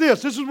 Watch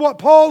this. This is what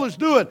Paul is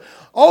doing.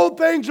 Old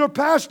things are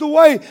passed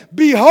away.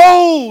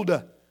 Behold.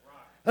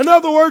 In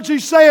other words,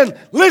 he's saying,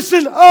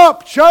 listen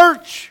up,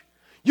 church.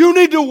 You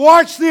need to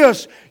watch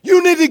this.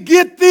 You need to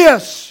get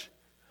this.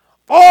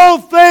 All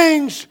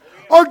things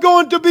are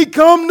going to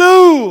become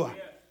new.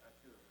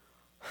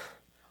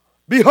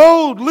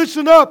 Behold,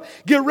 listen up,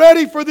 get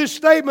ready for this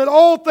statement,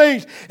 all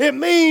things. It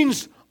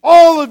means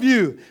all of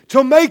you,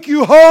 to make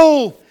you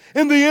whole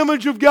in the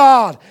image of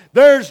God.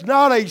 There's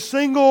not a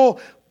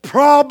single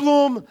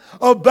problem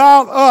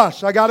about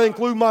us, I got to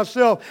include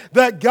myself,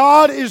 that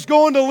God is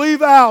going to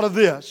leave out of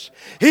this.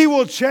 He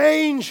will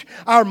change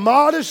our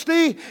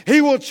modesty.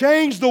 He will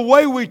change the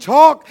way we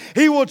talk.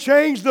 He will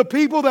change the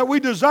people that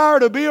we desire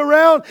to be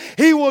around.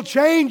 He will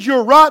change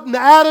your rotten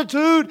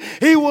attitude.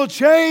 He will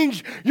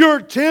change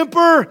your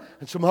temper.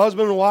 And some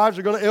husband and wives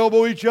are going to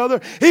elbow each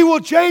other. He will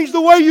change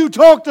the way you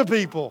talk to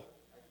people.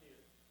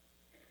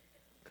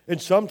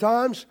 And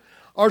sometimes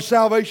our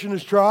salvation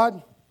is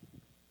tried.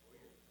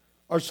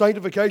 Our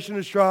sanctification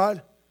is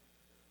tried.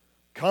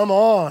 Come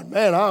on,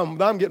 man,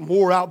 I'm getting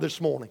wore out this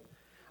morning.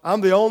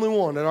 I'm the only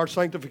one that our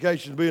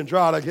sanctification is being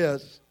tried, I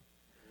guess.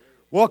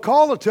 Well,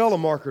 call a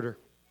telemarketer.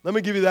 Let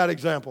me give you that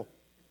example.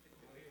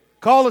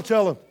 Call a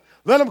tele.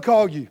 Let them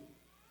call you.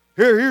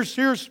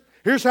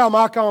 Here's how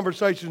my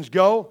conversations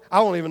go. I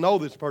don't even know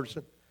this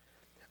person.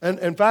 And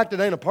in fact, it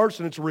ain't a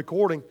person, it's a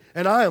recording.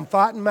 And I am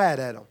fighting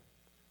mad at them.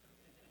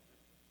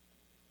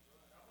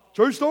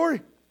 True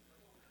story.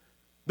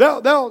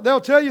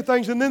 They'll tell you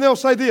things and then they'll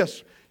say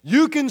this.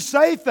 You can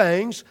say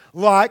things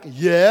like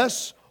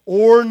yes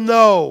or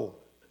no.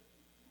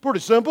 Pretty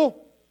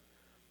simple.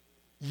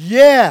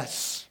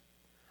 Yes.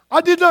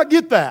 I did not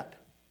get that.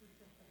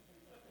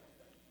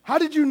 How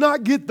did you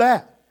not get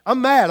that?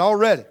 I'm mad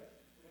already.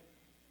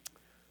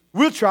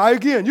 We'll try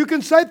again. You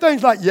can say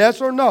things like yes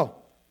or no.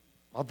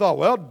 I thought,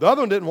 well, the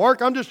other one didn't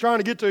work. I'm just trying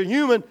to get to a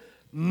human.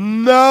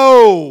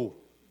 No.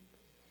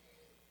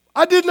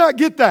 I did not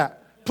get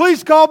that.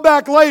 Please call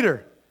back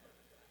later.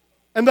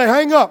 And they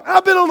hang up.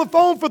 I've been on the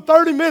phone for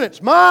 30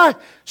 minutes. My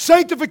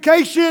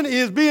sanctification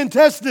is being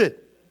tested.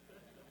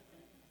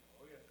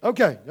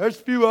 Okay, there's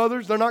a few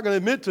others. They're not going to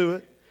admit to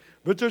it.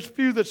 But there's a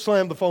few that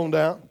slammed the phone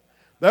down.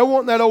 They're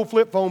wanting that old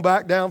flip phone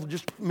back down for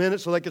just a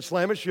minute so they could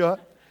slam it shut.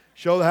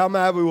 Show how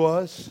mad we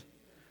was.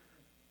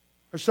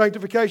 Their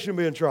sanctification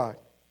being tried.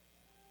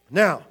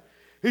 Now,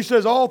 he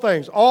says all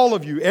things, all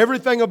of you,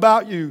 everything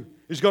about you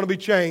is going to be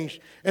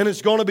changed and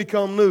it's going to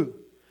become new.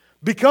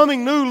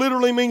 Becoming new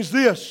literally means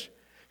this.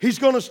 He's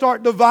going to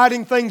start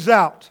dividing things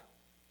out.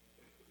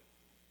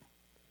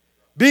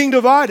 Being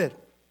divided.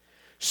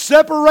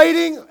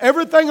 Separating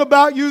everything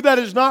about you that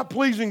is not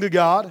pleasing to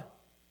God.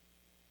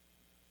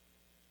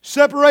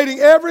 Separating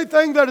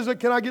everything that is...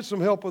 Can I get some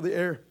help with the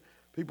air?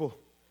 People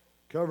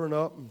covering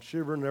up and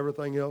shivering and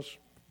everything else.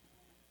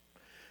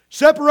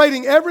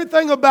 Separating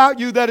everything about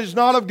you that is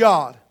not of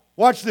God.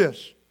 Watch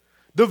this.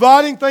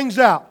 Dividing things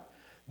out.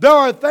 There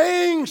are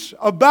things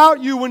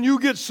about you when you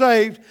get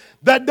saved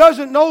that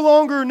doesn't no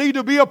longer need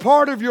to be a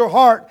part of your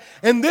heart.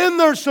 And then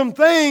there's some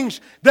things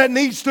that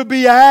needs to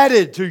be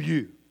added to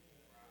you.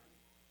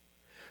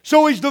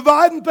 So he's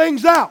dividing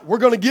things out. We're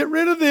going to get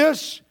rid of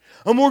this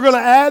and we're going to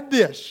add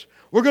this.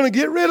 We're going to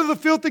get rid of the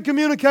filthy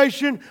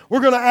communication. We're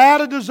going to add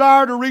a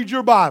desire to read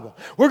your Bible.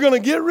 We're going to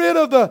get rid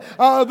of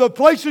the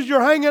places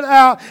you're hanging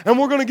out, and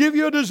we're going to give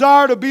you a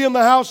desire to be in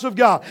the house of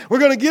God. We're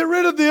going to get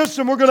rid of this,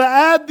 and we're going to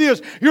add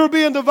this. You're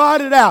being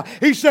divided out.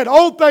 He said,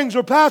 old things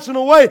are passing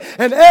away,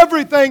 and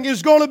everything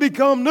is going to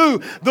become new.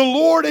 The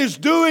Lord is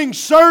doing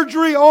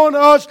surgery on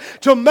us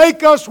to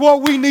make us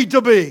what we need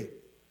to be.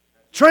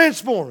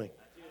 Transforming.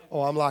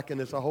 Oh, I'm liking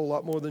this a whole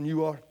lot more than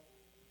you are.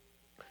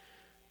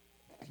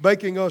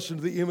 Making us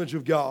into the image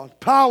of God.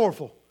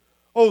 Powerful.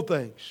 Old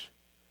things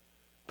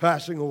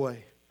passing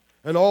away.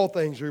 And all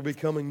things are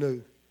becoming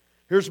new.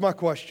 Here's my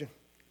question.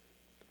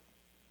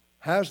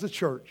 Has the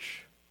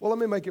church, well, let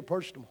me make it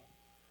personal.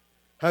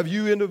 Have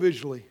you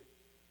individually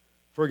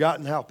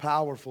forgotten how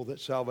powerful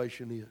that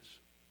salvation is?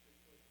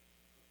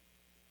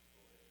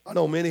 I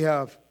know many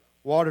have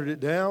watered it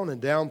down and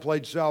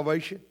downplayed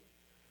salvation.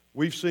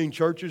 We've seen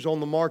churches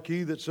on the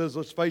marquee that says,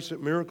 let's face it,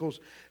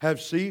 miracles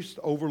have ceased,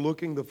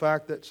 overlooking the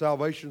fact that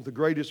salvation is the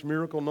greatest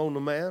miracle known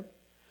to man.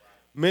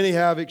 Many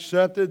have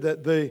accepted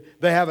that they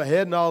have a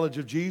head knowledge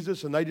of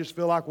Jesus and they just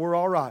feel like we're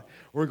all right.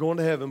 We're going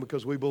to heaven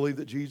because we believe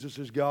that Jesus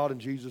is God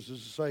and Jesus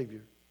is the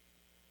Savior.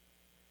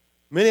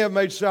 Many have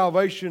made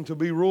salvation to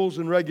be rules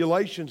and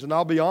regulations, and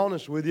I'll be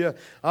honest with you,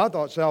 I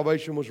thought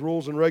salvation was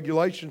rules and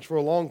regulations for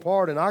a long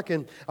part, and I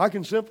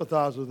can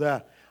sympathize with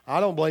that. I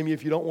don't blame you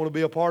if you don't want to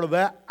be a part of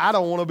that. I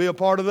don't want to be a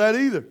part of that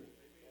either.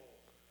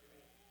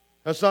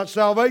 That's not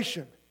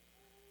salvation.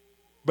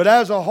 But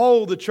as a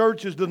whole, the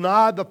church has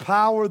denied the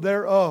power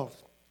thereof.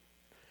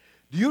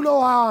 Do you know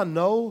how I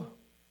know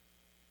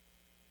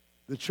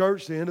the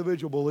church, the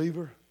individual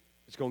believer,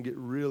 it's going to get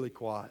really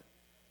quiet?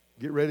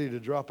 Get ready to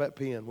drop that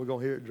pen. We're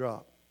going to hear it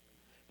drop.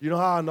 Do you know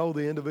how I know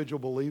the individual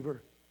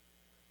believer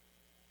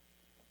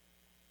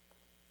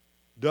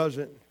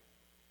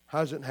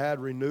hasn't had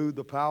renewed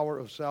the power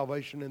of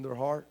salvation in their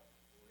heart?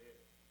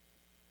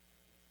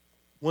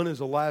 When is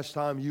the last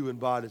time you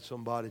invited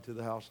somebody to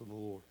the house of the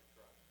Lord?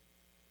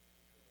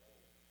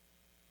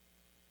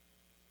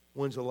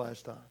 When's the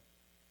last time?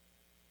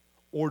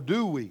 Or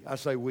do we, I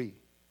say we,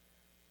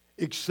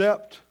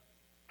 accept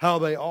how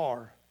they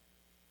are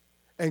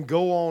and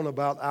go on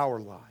about our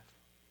life.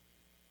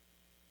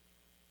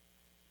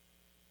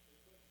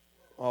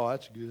 Oh,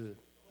 that's good.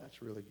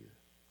 That's really good.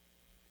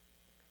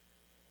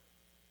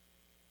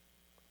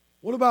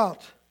 What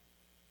about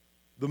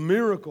the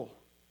miracle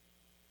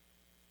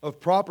of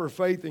proper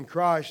faith in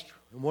Christ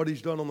and what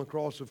He's done on the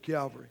cross of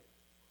Calvary?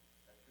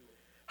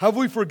 Have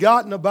we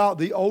forgotten about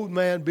the old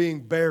man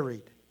being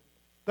buried?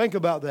 Think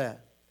about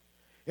that.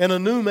 And a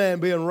new man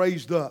being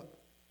raised up.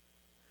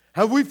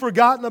 Have we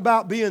forgotten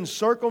about being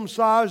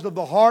circumcised of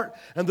the heart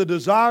and the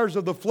desires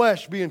of the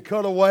flesh being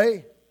cut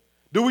away?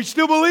 Do we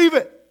still believe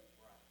it?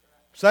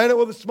 I'm saying it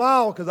with a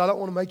smile because I don't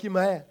want to make you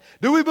mad.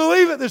 Do we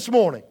believe it this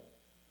morning?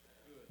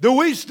 Do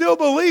we still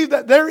believe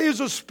that there is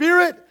a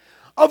spirit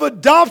of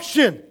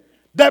adoption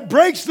that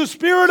breaks the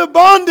spirit of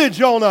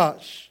bondage on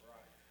us?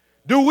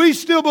 Do we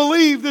still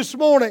believe this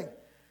morning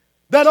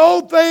that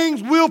old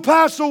things will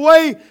pass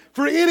away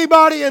for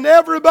anybody and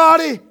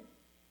everybody,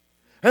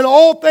 and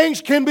all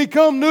things can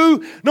become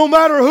new no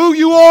matter who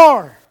you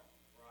are?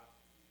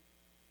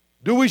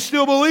 Do we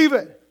still believe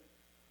it?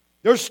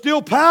 There's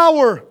still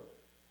power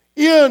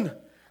in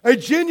a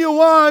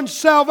genuine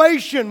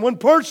salvation when a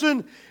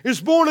person is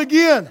born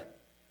again.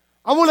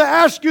 I want to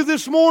ask you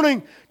this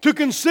morning to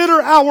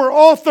consider our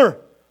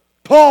author,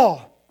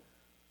 Paul,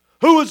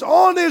 who was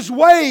on his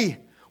way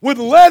with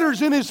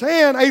letters in his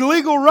hand, a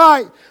legal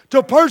right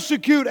to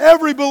persecute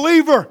every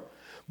believer.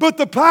 But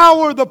the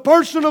power, the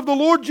person of the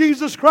Lord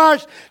Jesus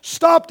Christ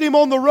stopped him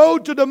on the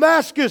road to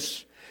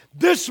Damascus.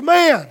 This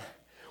man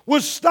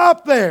was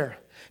stopped there.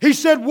 He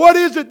said, "What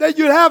is it that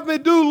you'd have me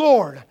do,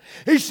 Lord?"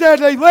 He said,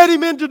 "They led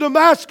him into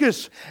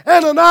Damascus.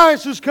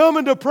 Ananias is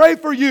coming to pray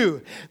for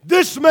you."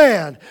 This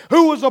man,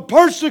 who was a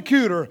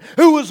persecutor,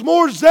 who was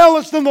more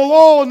zealous than the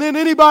law and than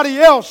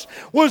anybody else,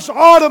 was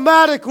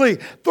automatically,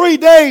 3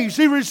 days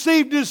he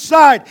received his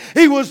sight.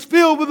 He was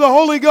filled with the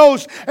Holy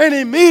Ghost, and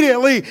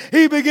immediately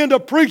he began to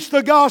preach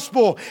the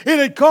gospel. It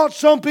had caught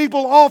some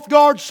people off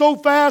guard so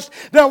fast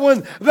that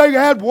when they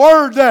had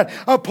word that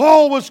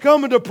Paul was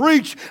coming to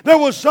preach, there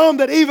was some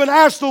that even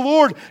asked the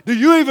Lord, "Do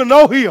you even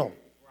know him?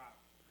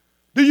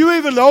 Do you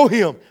even know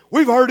him?"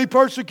 We've heard he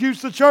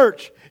persecutes the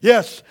church.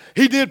 Yes,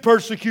 he did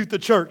persecute the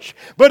church.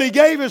 But he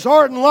gave his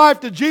heart and life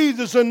to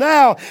Jesus, and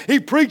now he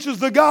preaches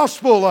the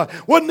gospel.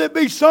 Wouldn't it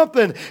be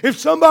something if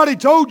somebody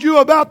told you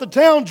about the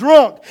town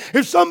drunk?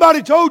 If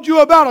somebody told you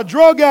about a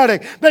drug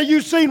addict that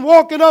you've seen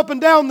walking up and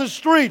down the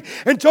street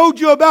and told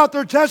you about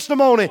their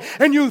testimony,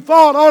 and you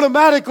thought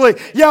automatically,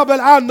 "Yeah, but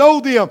I know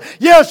them."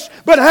 Yes,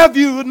 but have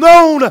you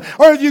known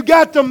or have you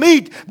got to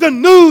meet the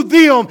new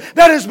them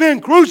that has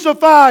been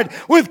crucified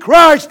with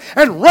Christ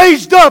and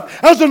raised up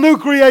as a new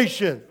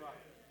creation?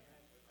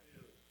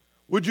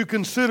 Would you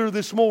consider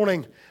this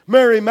morning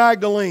Mary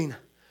Magdalene?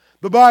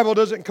 The Bible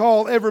doesn't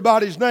call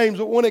everybody's names,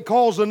 but when it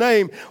calls a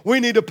name,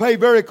 we need to pay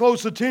very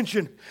close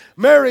attention.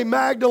 Mary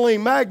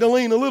Magdalene,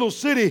 a little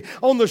city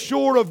on the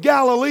shore of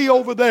Galilee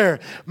over there.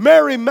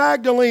 Mary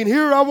Magdalene,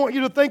 here I want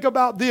you to think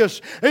about this.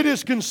 It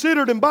is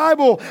considered, and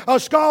Bible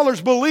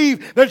scholars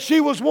believe that she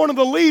was one of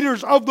the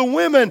leaders of the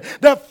women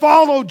that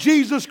followed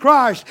Jesus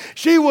Christ.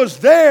 She was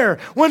there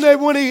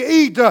when he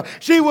ate.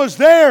 She was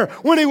there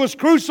when he was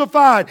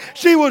crucified.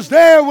 She was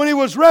there when he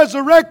was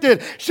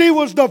resurrected. She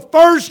was the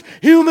first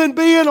human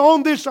being on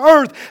this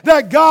earth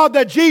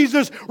that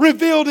Jesus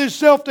revealed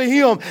Himself to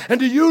him. And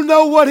do you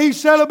know what He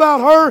said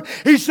about her?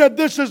 He said,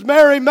 "This is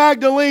Mary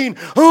Magdalene,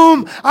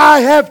 whom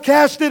I have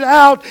casted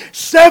out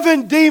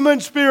 7 demon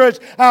spirits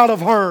out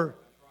of her."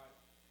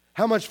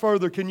 How much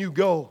further can you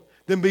go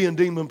than being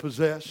demon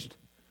possessed?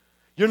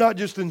 You're not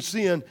just in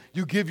sin,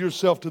 you give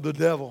yourself to the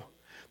devil.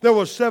 There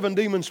were 7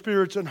 demon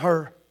spirits in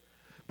her,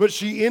 but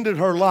she ended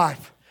her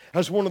life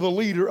as one of the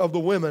leader of the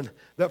women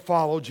that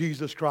followed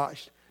Jesus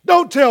Christ.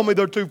 Don't tell me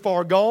they're too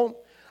far gone.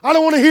 I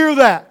don't want to hear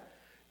that.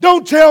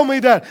 Don't tell me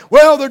that,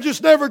 well, they're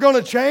just never going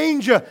to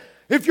change.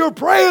 If you're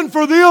praying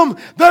for them,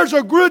 there's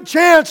a good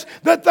chance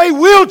that they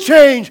will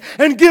change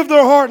and give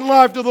their heart and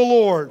life to the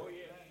Lord.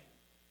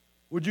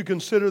 Would you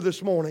consider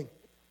this morning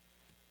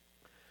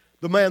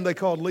the man they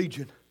called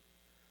Legion,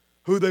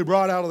 who they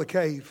brought out of the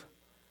cave?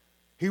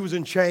 He was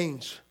in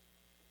chains.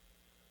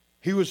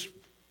 He was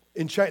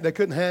in chains. They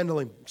couldn't handle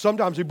him.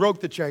 Sometimes he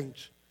broke the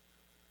chains.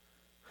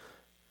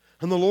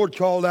 And the Lord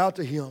called out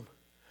to him,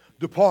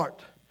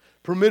 "Depart."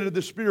 Permitted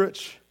the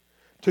spirits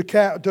to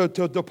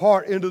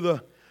depart into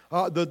the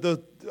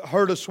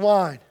herd of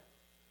swine.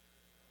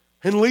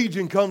 And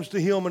Legion comes to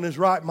him in his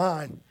right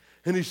mind.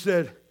 And he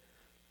said,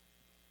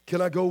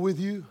 "Can I go with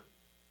you?"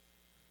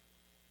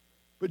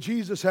 But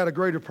Jesus had a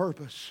greater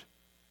purpose.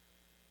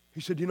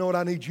 He said, "You know what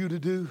I need you to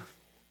do?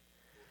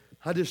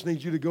 I just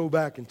need you to go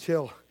back and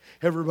tell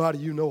everybody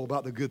you know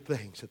about the good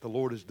things that the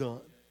Lord has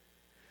done."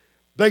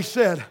 They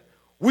said,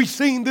 We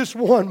seen this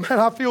one, man,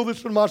 I feel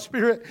this in my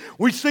spirit.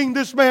 We seen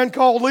this man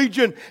called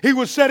Legion. He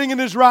was sitting in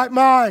his right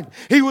mind.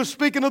 He was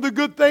speaking of the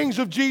good things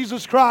of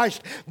Jesus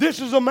Christ. This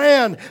is a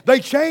man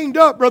they chained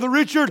up, Brother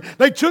Richard.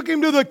 They took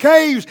him to the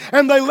caves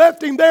and they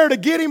left him there to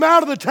get him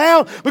out of the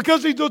town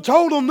because he's a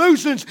total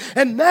nuisance.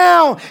 And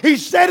now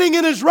he's sitting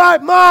in his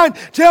right mind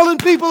telling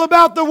people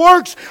about the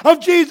works of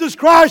Jesus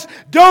Christ.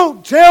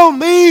 Don't tell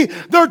me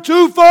they're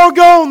too far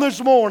gone this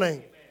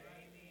morning.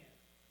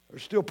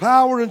 There's still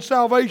power in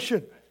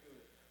salvation.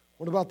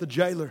 What about the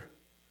jailer?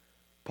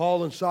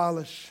 Paul and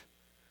Silas.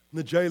 And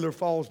the jailer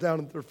falls down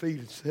at their feet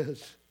and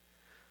says,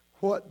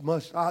 what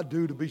must I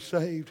do to be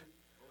saved?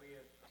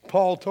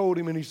 Paul told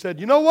him and he said,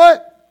 you know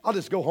what? I'll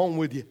just go home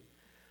with you.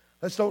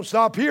 Let's don't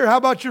stop here. How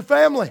about your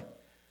family?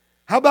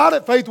 How about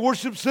it, Faith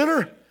Worship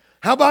Center?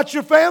 How about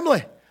your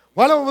family?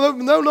 Why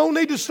don't no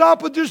need to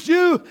stop with just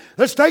you.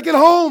 Let's take it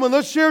home and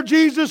let's share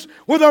Jesus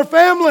with our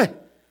family.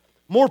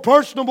 More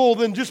personable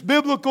than just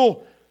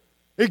biblical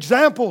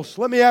examples.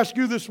 Let me ask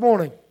you this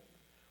morning.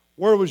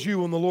 Where was you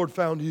when the Lord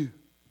found you?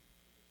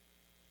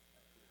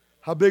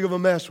 How big of a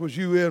mess was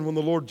you in when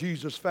the Lord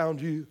Jesus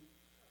found you?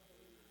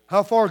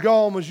 How far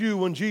gone was you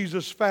when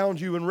Jesus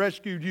found you and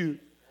rescued you?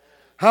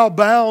 How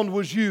bound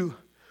was you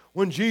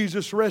when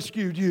Jesus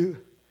rescued you?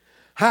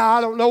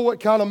 I don't know what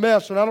kind of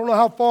mess, and I don't know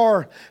how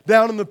far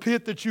down in the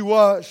pit that you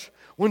was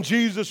when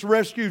Jesus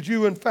rescued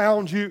you and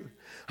found you.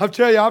 I'll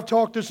tell you, I've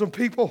talked to some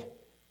people.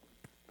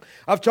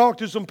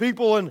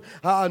 And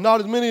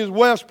not as many as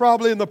Wes,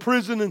 probably in the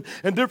prison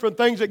and different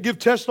things that give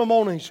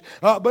testimonies.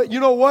 But you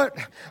know what?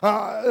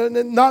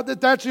 Not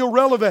that that's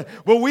irrelevant,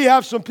 but we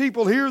have some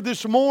people here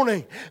this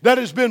morning that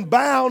has been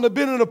bound, have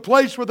been in a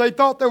place where they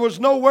thought there was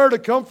nowhere to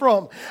come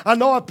from. I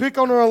know I pick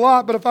on her a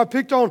lot, but if I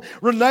picked on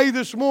Renee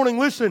this morning,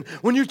 listen,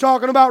 when you're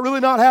talking about really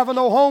not having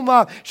no home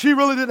life, she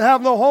really didn't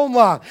have no home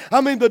life.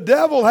 I mean, the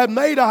devil had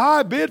made a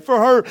high bid for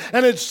her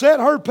and had set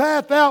her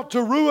path out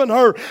to ruin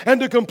her and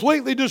to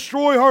completely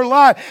destroy her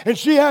life. And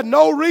she had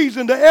no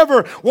reason to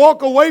ever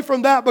walk away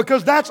from that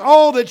because that's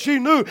all that she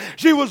knew.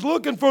 She was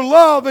looking for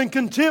love and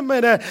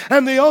contentment,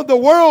 and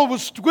the world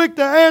was quick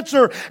to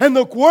answer and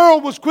the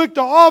world was quick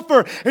to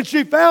offer, and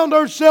she found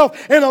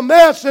herself in a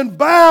mess and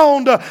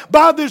bound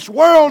by this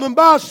world and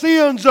by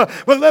sins.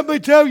 But let me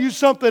tell you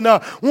something.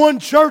 One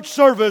church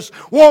service,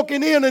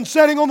 walking in and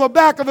sitting on the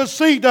back of a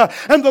seat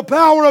and the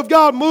power of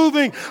God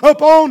moving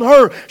upon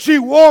her, she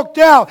walked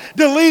out,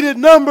 deleted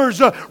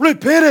numbers,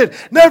 repented,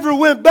 never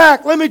went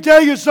back. Let me tell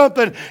you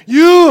something.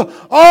 You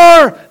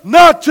are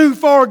not too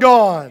far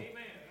gone.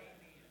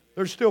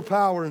 There's still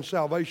power in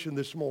salvation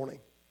this morning.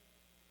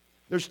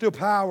 There's still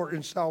power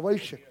in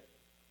salvation.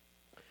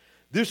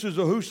 This is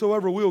a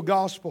whosoever will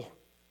gospel.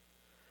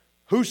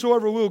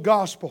 Whosoever will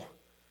gospel.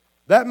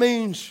 That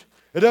means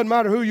it doesn't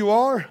matter who you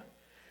are.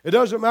 It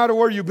doesn't matter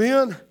where you've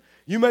been.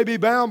 You may be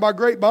bound by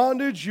great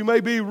bondage. You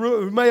may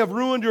have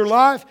ruined your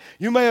life.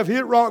 You may have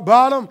hit rock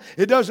bottom.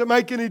 It doesn't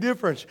make any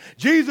difference.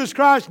 Jesus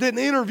Christ didn't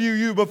interview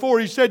you before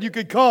He said you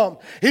could come.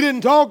 He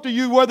didn't talk to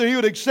you whether He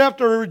would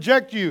accept or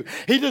reject you.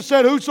 He just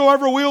said,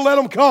 whosoever will, let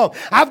them come.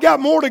 I've got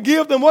more to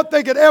give than what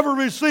they could ever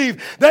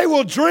receive. They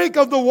will drink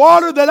of the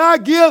water that I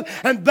give,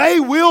 and they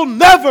will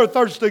never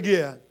thirst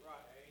again.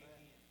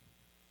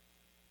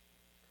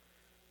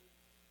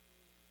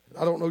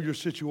 I don't know your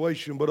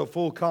situation, but of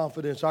full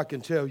confidence I can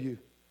tell you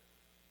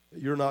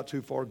that you're not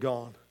too far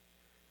gone.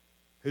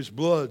 His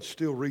blood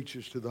still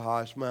reaches to the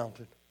highest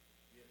mountain.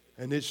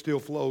 And it still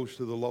flows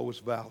to the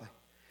lowest valley.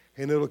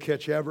 And it'll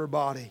catch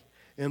everybody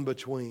in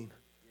between.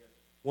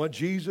 What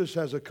Jesus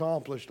has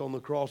accomplished on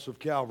the cross of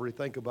Calvary,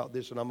 think about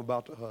this and I'm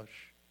about to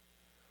hush.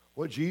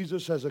 What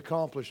Jesus has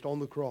accomplished on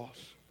the cross,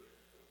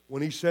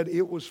 when He said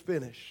it was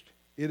finished,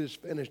 it is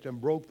finished, and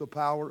broke the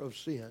power of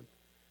sin.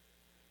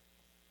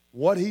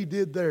 What He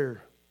did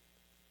there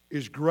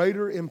is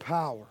greater in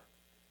power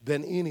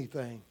than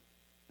anything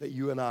that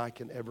you and I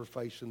can ever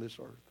face in this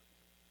earth.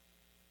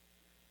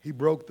 He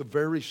broke the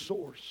very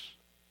source,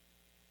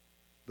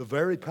 the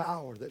very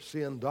power that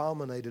sin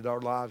dominated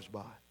our lives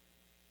by.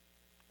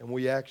 And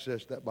we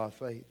access that by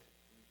faith.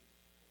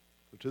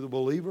 So to the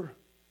believer,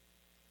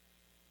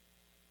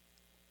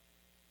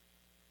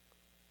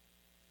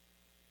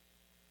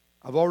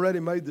 I've already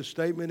made the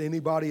statement,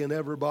 anybody and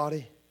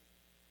everybody.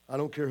 I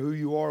don't care who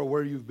you are or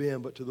where you've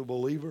been, but to the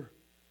believer,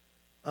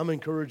 I'm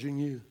encouraging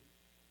you.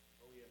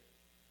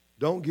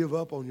 Don't give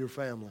up on your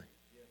family.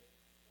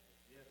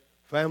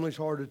 Family's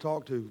hard to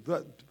talk to.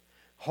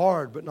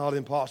 Hard, but not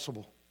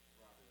impossible.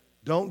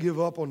 Don't give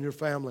up on your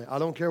family. I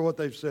don't care what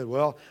they've said.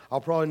 Well, I'll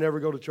probably never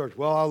go to church.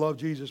 Well, I love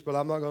Jesus, but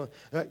I'm not going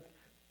to.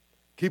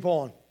 Keep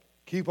on.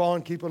 Keep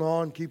on, keeping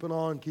on, keeping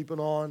on, keeping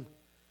on.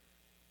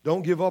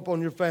 Don't give up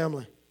on your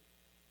family.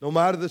 No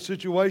matter the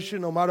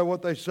situation, no matter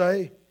what they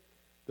say,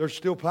 there's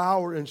still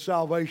power in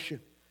salvation.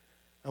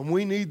 And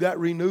we need that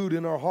renewed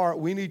in our heart.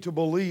 We need to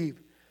believe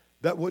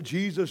that what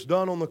Jesus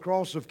done on the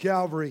cross of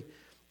Calvary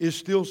is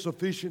still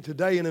sufficient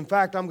today. And in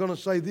fact, I'm going to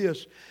say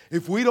this.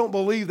 If we don't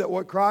believe that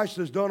what Christ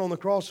has done on the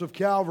cross of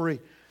Calvary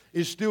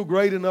is still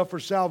great enough for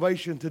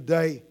salvation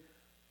today,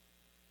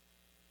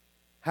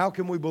 How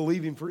can we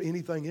believe Him for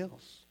anything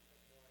else?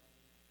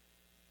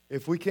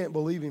 If we can't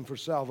believe Him for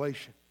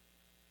salvation,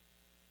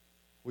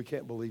 we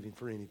can't believe Him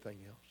for anything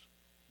else.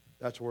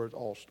 That's where it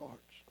all starts.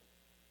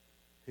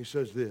 He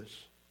says this,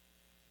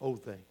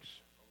 old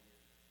things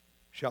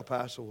shall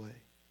pass away,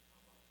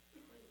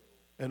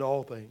 and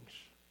all things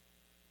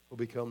will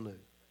become new.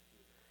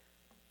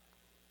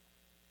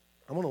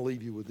 I'm going to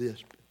leave you with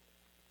this,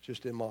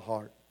 just in my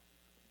heart.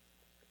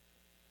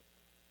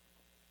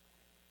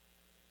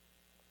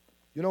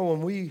 You know,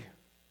 when we...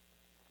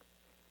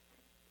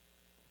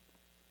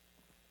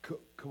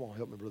 Come on,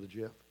 help me, Brother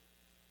Jeff.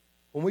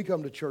 When we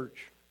come to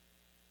church,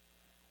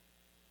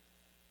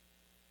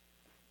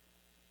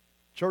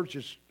 church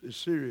is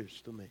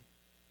serious to me.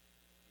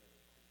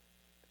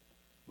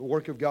 The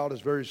work of God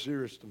is very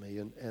serious to me,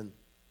 and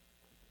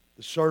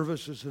the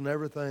services and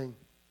everything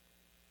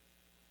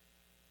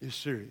is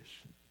serious.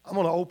 I'm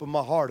going to open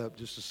my heart up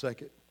just a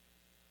second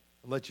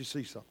and let you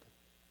see something.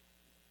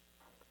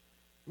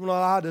 You know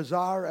what I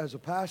desire as a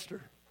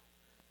pastor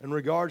in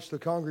regards to the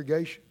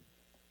congregation?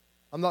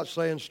 I'm not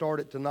saying start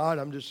it tonight.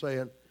 I'm just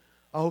saying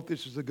I hope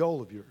this is the goal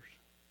of yours.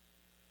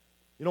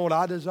 You know what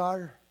I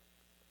desire?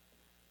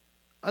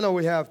 I know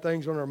we have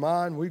things on our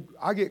mind.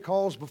 I get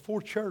calls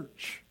before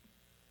church.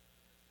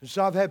 And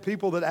so I've had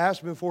people that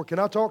ask me before, can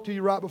I talk to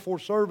you right before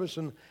service?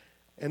 And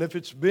if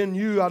it's been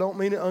you, I don't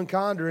mean it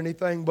unkind or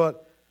anything,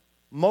 but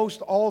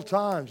most all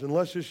times,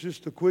 unless it's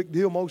just a quick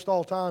deal, most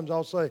all times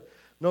I'll say,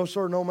 no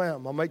sir, no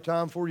ma'am. I'll make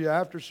time for you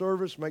after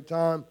service, make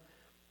time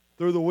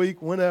through the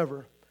week,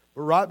 whenever.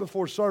 But right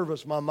before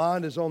service, my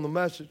mind is on the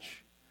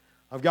message.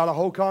 I've got a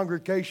whole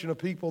congregation of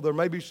people. There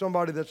may be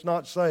somebody that's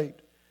not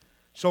saved.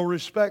 So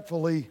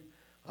respectfully,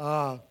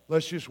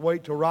 let's just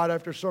wait till right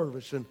after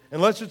service. And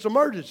unless it's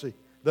emergency,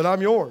 then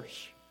I'm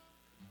yours.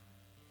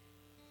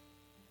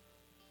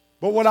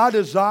 But what I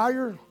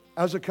desire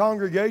as a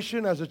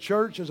congregation, as a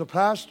church, as a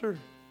pastor,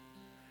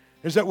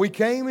 is that we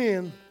came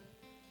in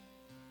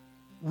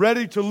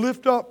ready to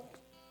lift up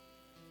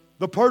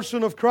the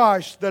person of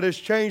Christ that has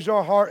changed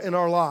our heart and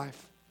our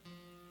life.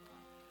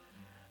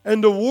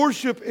 And to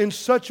worship in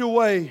such a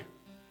way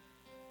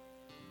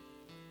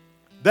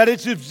that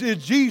it's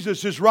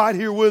Jesus is right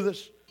here with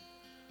us.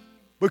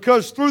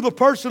 Because through the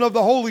person of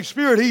the Holy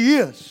Spirit, He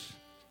is.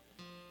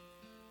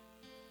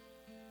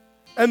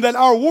 And that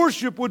our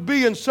worship would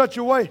be in such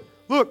a way.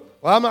 Look,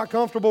 well, I'm not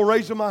comfortable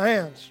raising my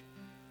hands.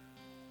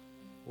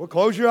 Well,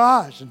 close your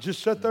eyes and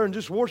just sit there and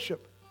just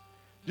worship.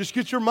 Just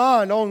get your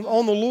mind on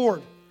the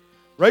Lord.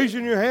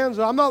 Raising your hands.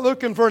 I'm not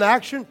looking for an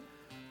action.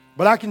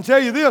 But I can tell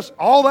you this,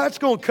 all that's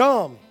going to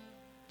come.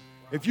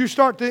 If you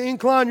start to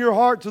incline your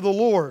heart to the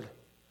Lord,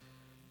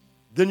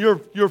 then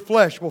your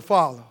flesh will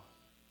follow.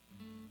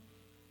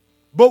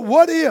 But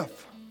what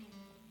if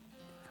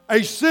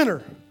a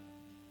sinner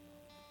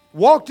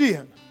walked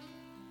in,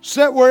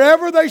 sat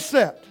wherever they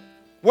sat,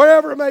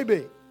 wherever it may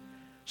be,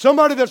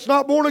 somebody that's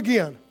not born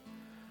again,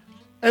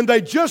 and they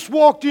just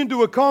walked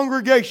into a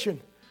congregation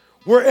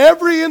where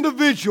every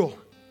individual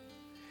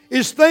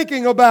is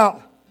thinking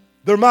about,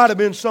 there might have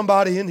been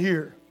somebody in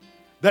here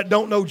that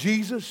don't know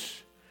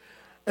Jesus.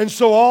 And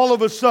so all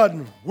of a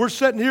sudden, we're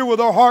sitting here with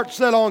our hearts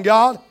set on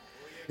God.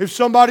 If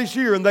somebody's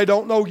here and they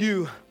don't know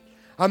you,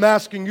 I'm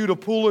asking you to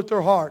pull at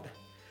their heart.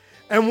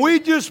 And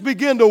we just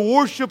begin to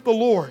worship the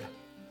Lord.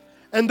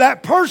 And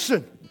that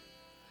person,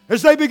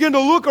 as they begin to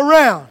look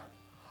around,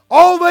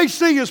 all they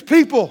see is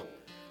people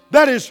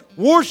that is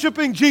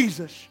worshiping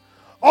Jesus.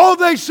 All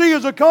they see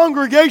is a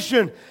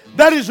congregation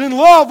that is in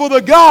love with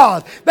a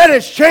God that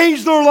has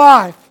changed their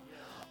life.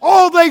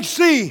 All they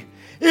see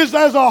is,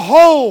 as a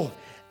whole,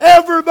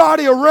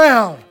 everybody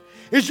around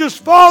is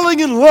just falling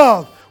in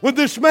love with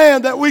this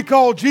man that we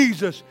call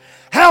Jesus.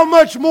 How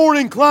much more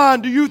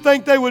inclined do you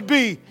think they would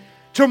be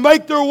to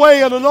make their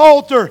way at an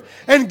altar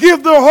and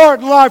give their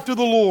heart and life to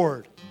the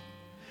Lord?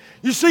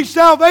 You see,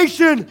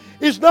 salvation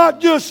is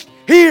not just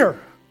here.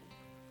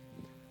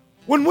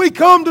 When we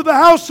come to the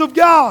house of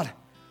God,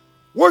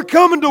 we're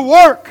coming to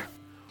work.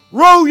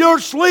 Roll your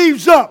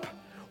sleeves up.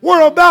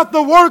 We're about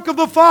the work of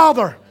the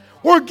Father.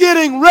 We're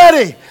getting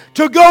ready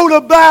to go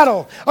to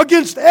battle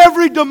against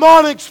every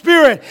demonic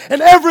spirit and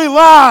every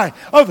lie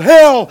of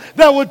hell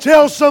that would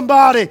tell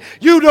somebody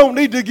you don't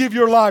need to give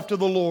your life to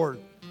the Lord.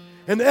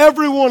 And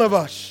every one of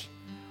us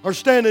are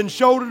standing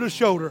shoulder to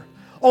shoulder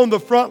on the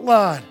front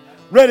line.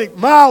 Ready,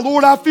 my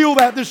Lord, I feel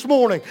that this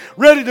morning.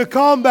 Ready to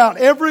combat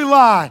every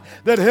lie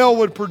that hell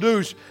would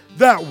produce,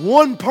 that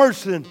one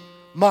person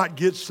might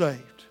get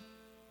saved.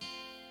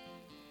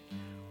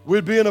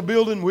 We'd be in a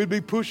building, we'd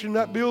be pushing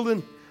that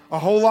building a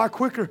whole lot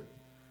quicker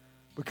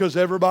because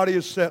everybody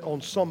is set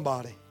on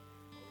somebody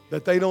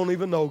that they don't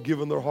even know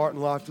giving their heart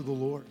and life to the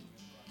Lord.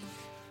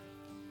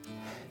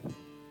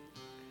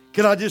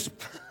 Can I just...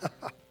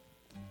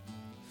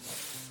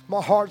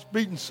 My heart's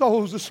beating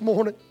souls this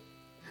morning.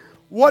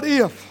 What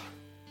if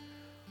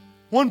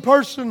one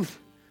person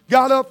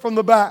got up from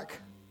the back,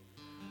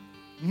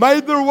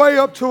 made their way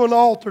up to an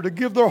altar to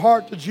give their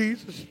heart to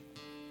Jesus?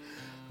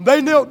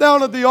 They knelt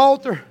down at the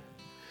altar,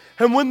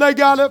 and when they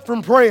got up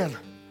from praying,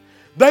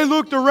 They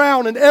looked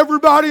around and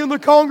everybody in the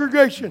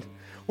congregation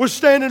was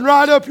standing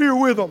right up here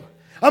with them.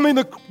 I mean,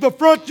 the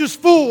front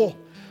just full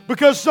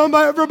because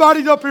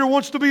everybody up here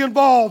wants to be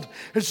involved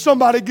in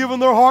somebody giving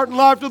their heart and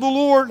life to the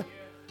Lord.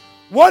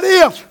 What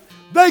if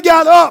they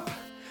got up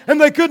and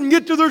they couldn't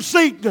get to their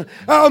seat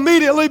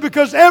immediately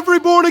because every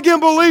born-again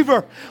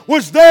believer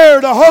was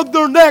there to hug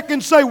their neck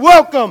and say,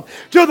 welcome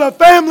to the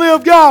family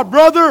of God,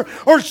 brother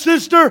or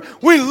sister.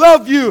 We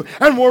love you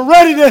and we're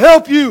ready to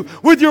help you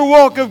with your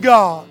walk of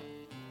God.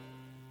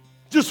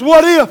 Just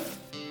what if?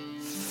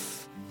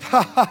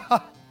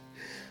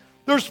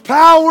 There's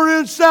power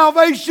in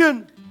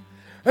salvation,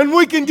 and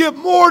we can get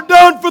more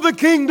done for the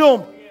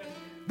kingdom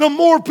the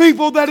more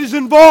people that is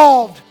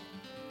involved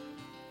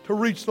to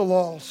reach the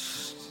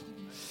lost.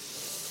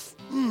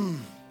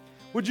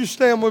 Would you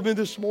stand with me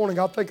this morning?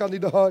 I think I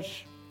need to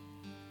hush.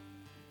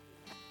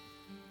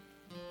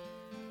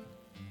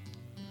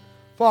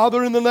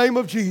 Father, in the name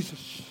of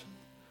Jesus,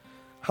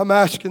 I'm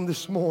asking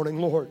this morning,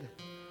 Lord,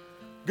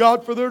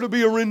 God, for there to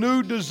be a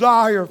renewed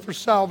desire for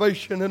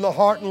salvation in the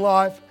heart and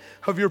life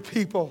of your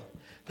people.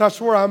 That's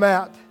where I'm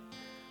at.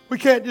 We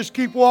can't just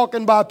keep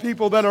walking by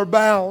people that are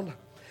bound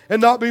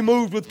and not be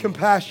moved with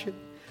compassion.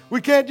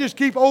 We can't just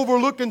keep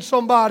overlooking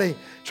somebody,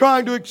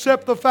 trying to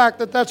accept the fact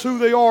that that's who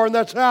they are and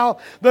that's how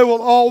they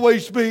will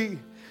always be.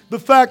 The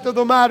fact of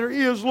the matter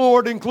is,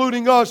 Lord,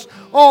 including us,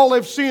 all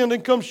have sinned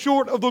and come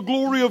short of the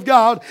glory of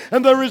God.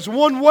 And there is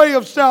one way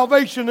of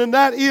salvation, and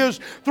that is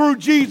through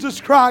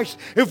Jesus Christ.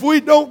 If we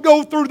don't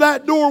go through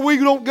that door, we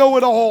don't go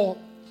at all.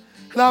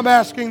 And I'm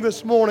asking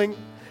this morning,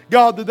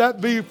 God,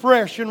 that be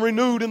fresh and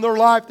renewed in their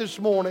life this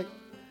morning.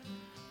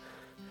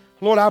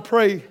 Lord, I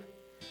pray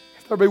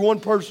if there be one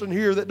person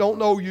here that don't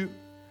know you,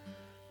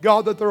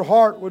 God, that their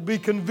heart would be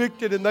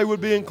convicted and they would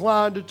be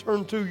inclined to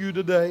turn to you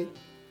today.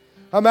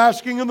 I'm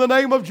asking in the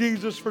name of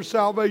Jesus for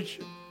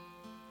salvation.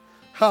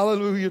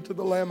 Hallelujah to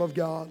the Lamb of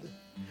God.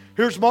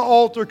 Here's my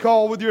altar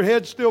call with your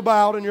head still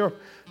bowed and your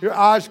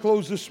eyes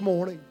closed this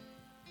morning.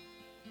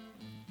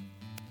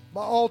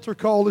 My altar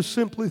call is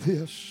simply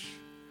this.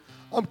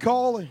 I'm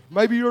calling.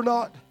 Maybe you're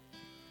not.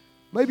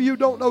 Maybe you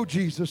don't know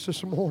Jesus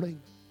this morning.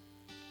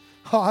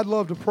 Oh, I'd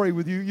love to pray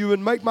with you. You would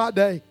make my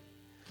day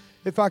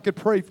if I could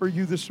pray for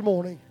you this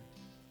morning.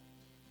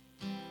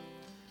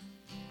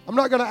 I'm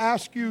not going to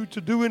ask you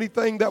to do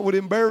anything that would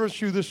embarrass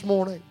you this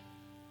morning.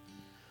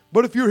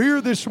 But if you're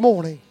here this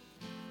morning,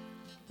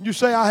 you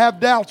say, I have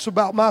doubts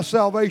about my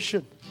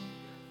salvation.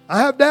 I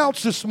have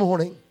doubts this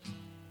morning.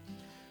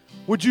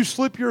 Would you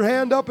slip your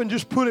hand up and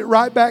just put it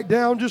right back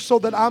down just so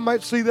that I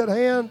might see that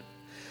hand?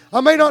 I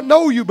may not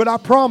know you, but I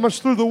promise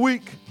through the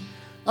week,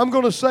 I'm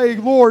going to say,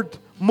 Lord,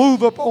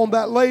 move up on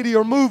that lady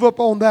or move up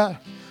on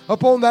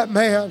that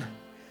man.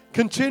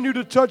 Continue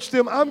to touch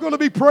them. I'm going to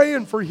be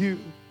praying for you.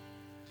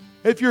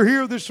 If you're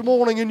here this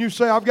morning and you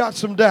say, I've got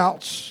some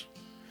doubts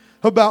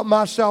about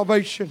my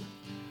salvation,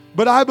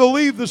 but I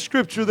believe the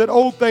scripture that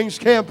old things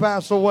can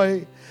pass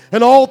away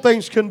and all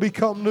things can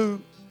become new.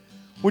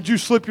 Would you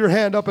slip your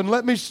hand up and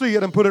let me see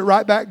it and put it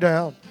right back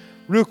down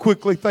real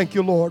quickly? Thank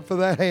you, Lord, for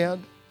that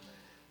hand.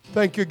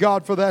 Thank you,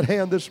 God, for that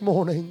hand this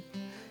morning.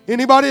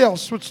 Anybody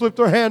else would slip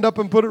their hand up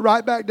and put it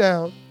right back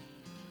down.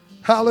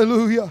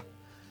 Hallelujah.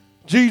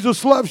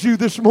 Jesus loves you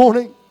this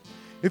morning.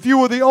 If you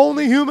were the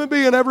only human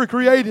being ever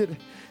created,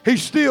 He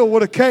still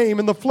would have came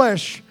in the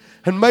flesh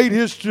and made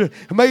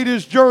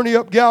his journey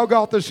up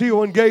Golgotha's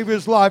hill and gave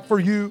His life for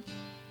you.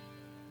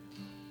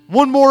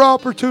 One more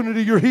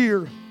opportunity, you're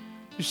here.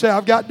 You say,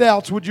 I've got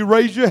doubts. Would you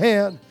raise your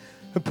hand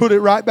and put it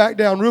right back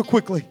down real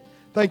quickly?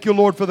 Thank you,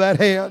 Lord, for that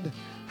hand.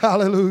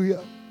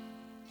 Hallelujah.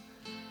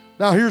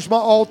 Now here's my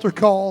altar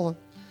call.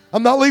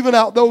 I'm not leaving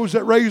out those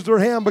that raised their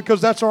hand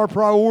because that's our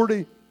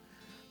priority.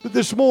 But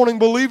this morning,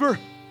 believer,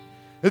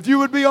 if you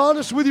would be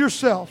honest with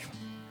yourself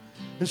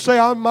and say,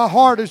 my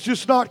heart is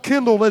just not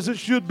kindled as it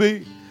should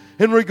be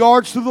in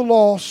regards to the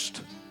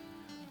lost.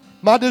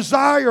 My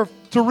desire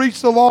to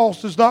reach the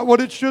lost is not what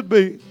it should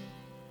be.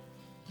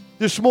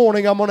 This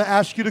morning, I'm going to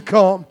ask you to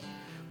come.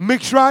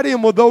 Mix right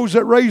in with those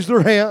that raise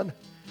their hand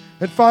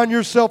and find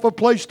yourself a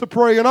place to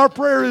pray. And our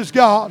prayer is,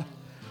 God,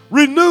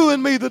 renew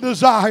in me the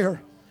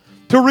desire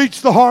to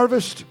reach the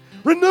harvest.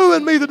 Renew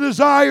in me the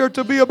desire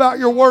to be about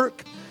your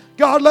work.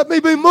 God, let me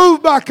be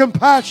moved by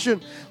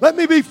compassion. Let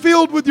me be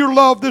filled with your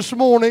love this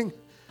morning.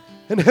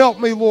 And help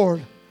me,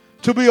 Lord,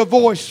 to be a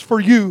voice for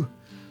you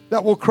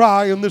that will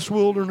cry in this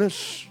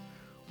wilderness.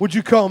 Would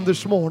you come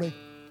this morning?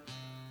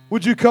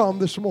 Would you come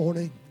this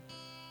morning?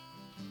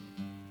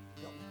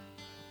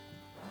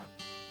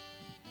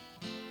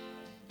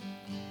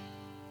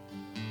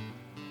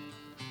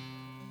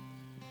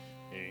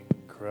 In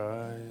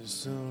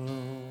Christ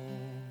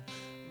alone,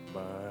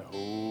 my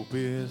hope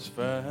is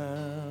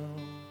found.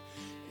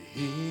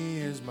 He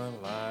is my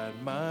light,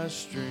 my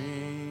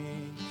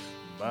strength,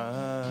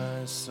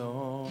 my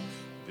song,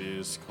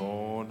 this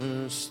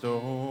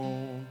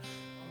cornerstone,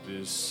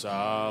 this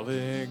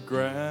solid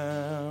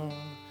ground,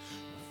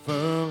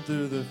 firm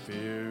through the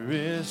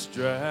fiercest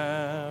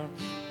drought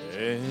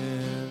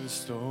and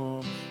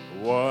storm.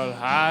 What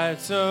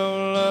heights of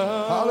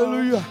love,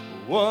 Hallelujah,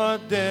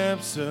 what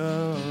depths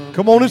of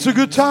Come on, it's a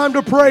good time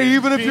to pray,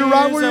 even if you're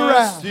right where you're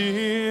at.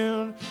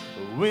 still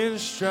when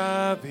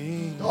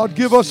striving. God,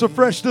 give us a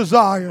fresh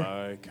desire.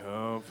 My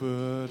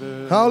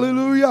comforter.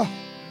 Hallelujah.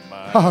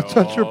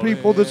 Touch your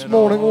people this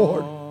morning,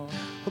 Lord.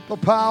 With the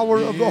power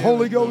of the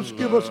Holy Ghost,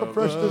 give us a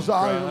fresh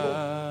desire,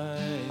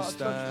 Lord.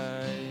 Christ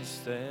I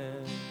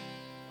stand.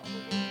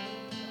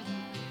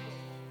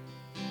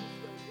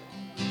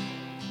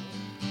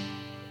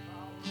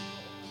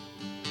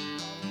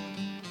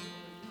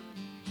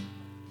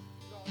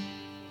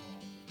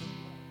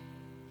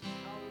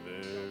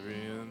 There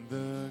in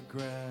the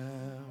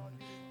ground,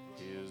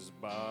 his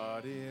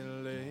body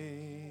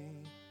lay,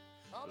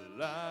 the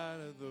light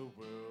of the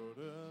world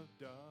of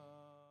dark.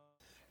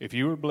 If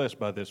you were blessed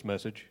by this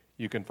message,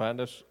 you can find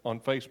us on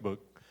Facebook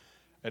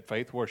at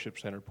Faith Worship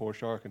Center,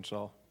 Portia,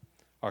 Arkansas.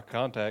 Our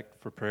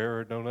contact for prayer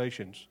or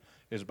donations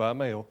is by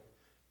mail,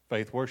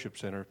 Faith Worship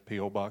Center,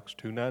 P.O. Box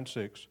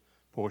 296,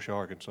 Portia,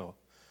 Arkansas,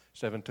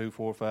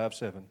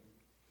 72457.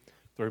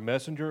 Through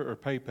Messenger or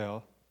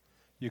PayPal,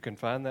 you can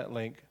find that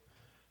link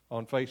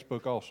on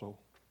Facebook also.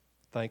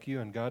 Thank you,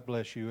 and God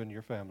bless you and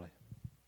your family.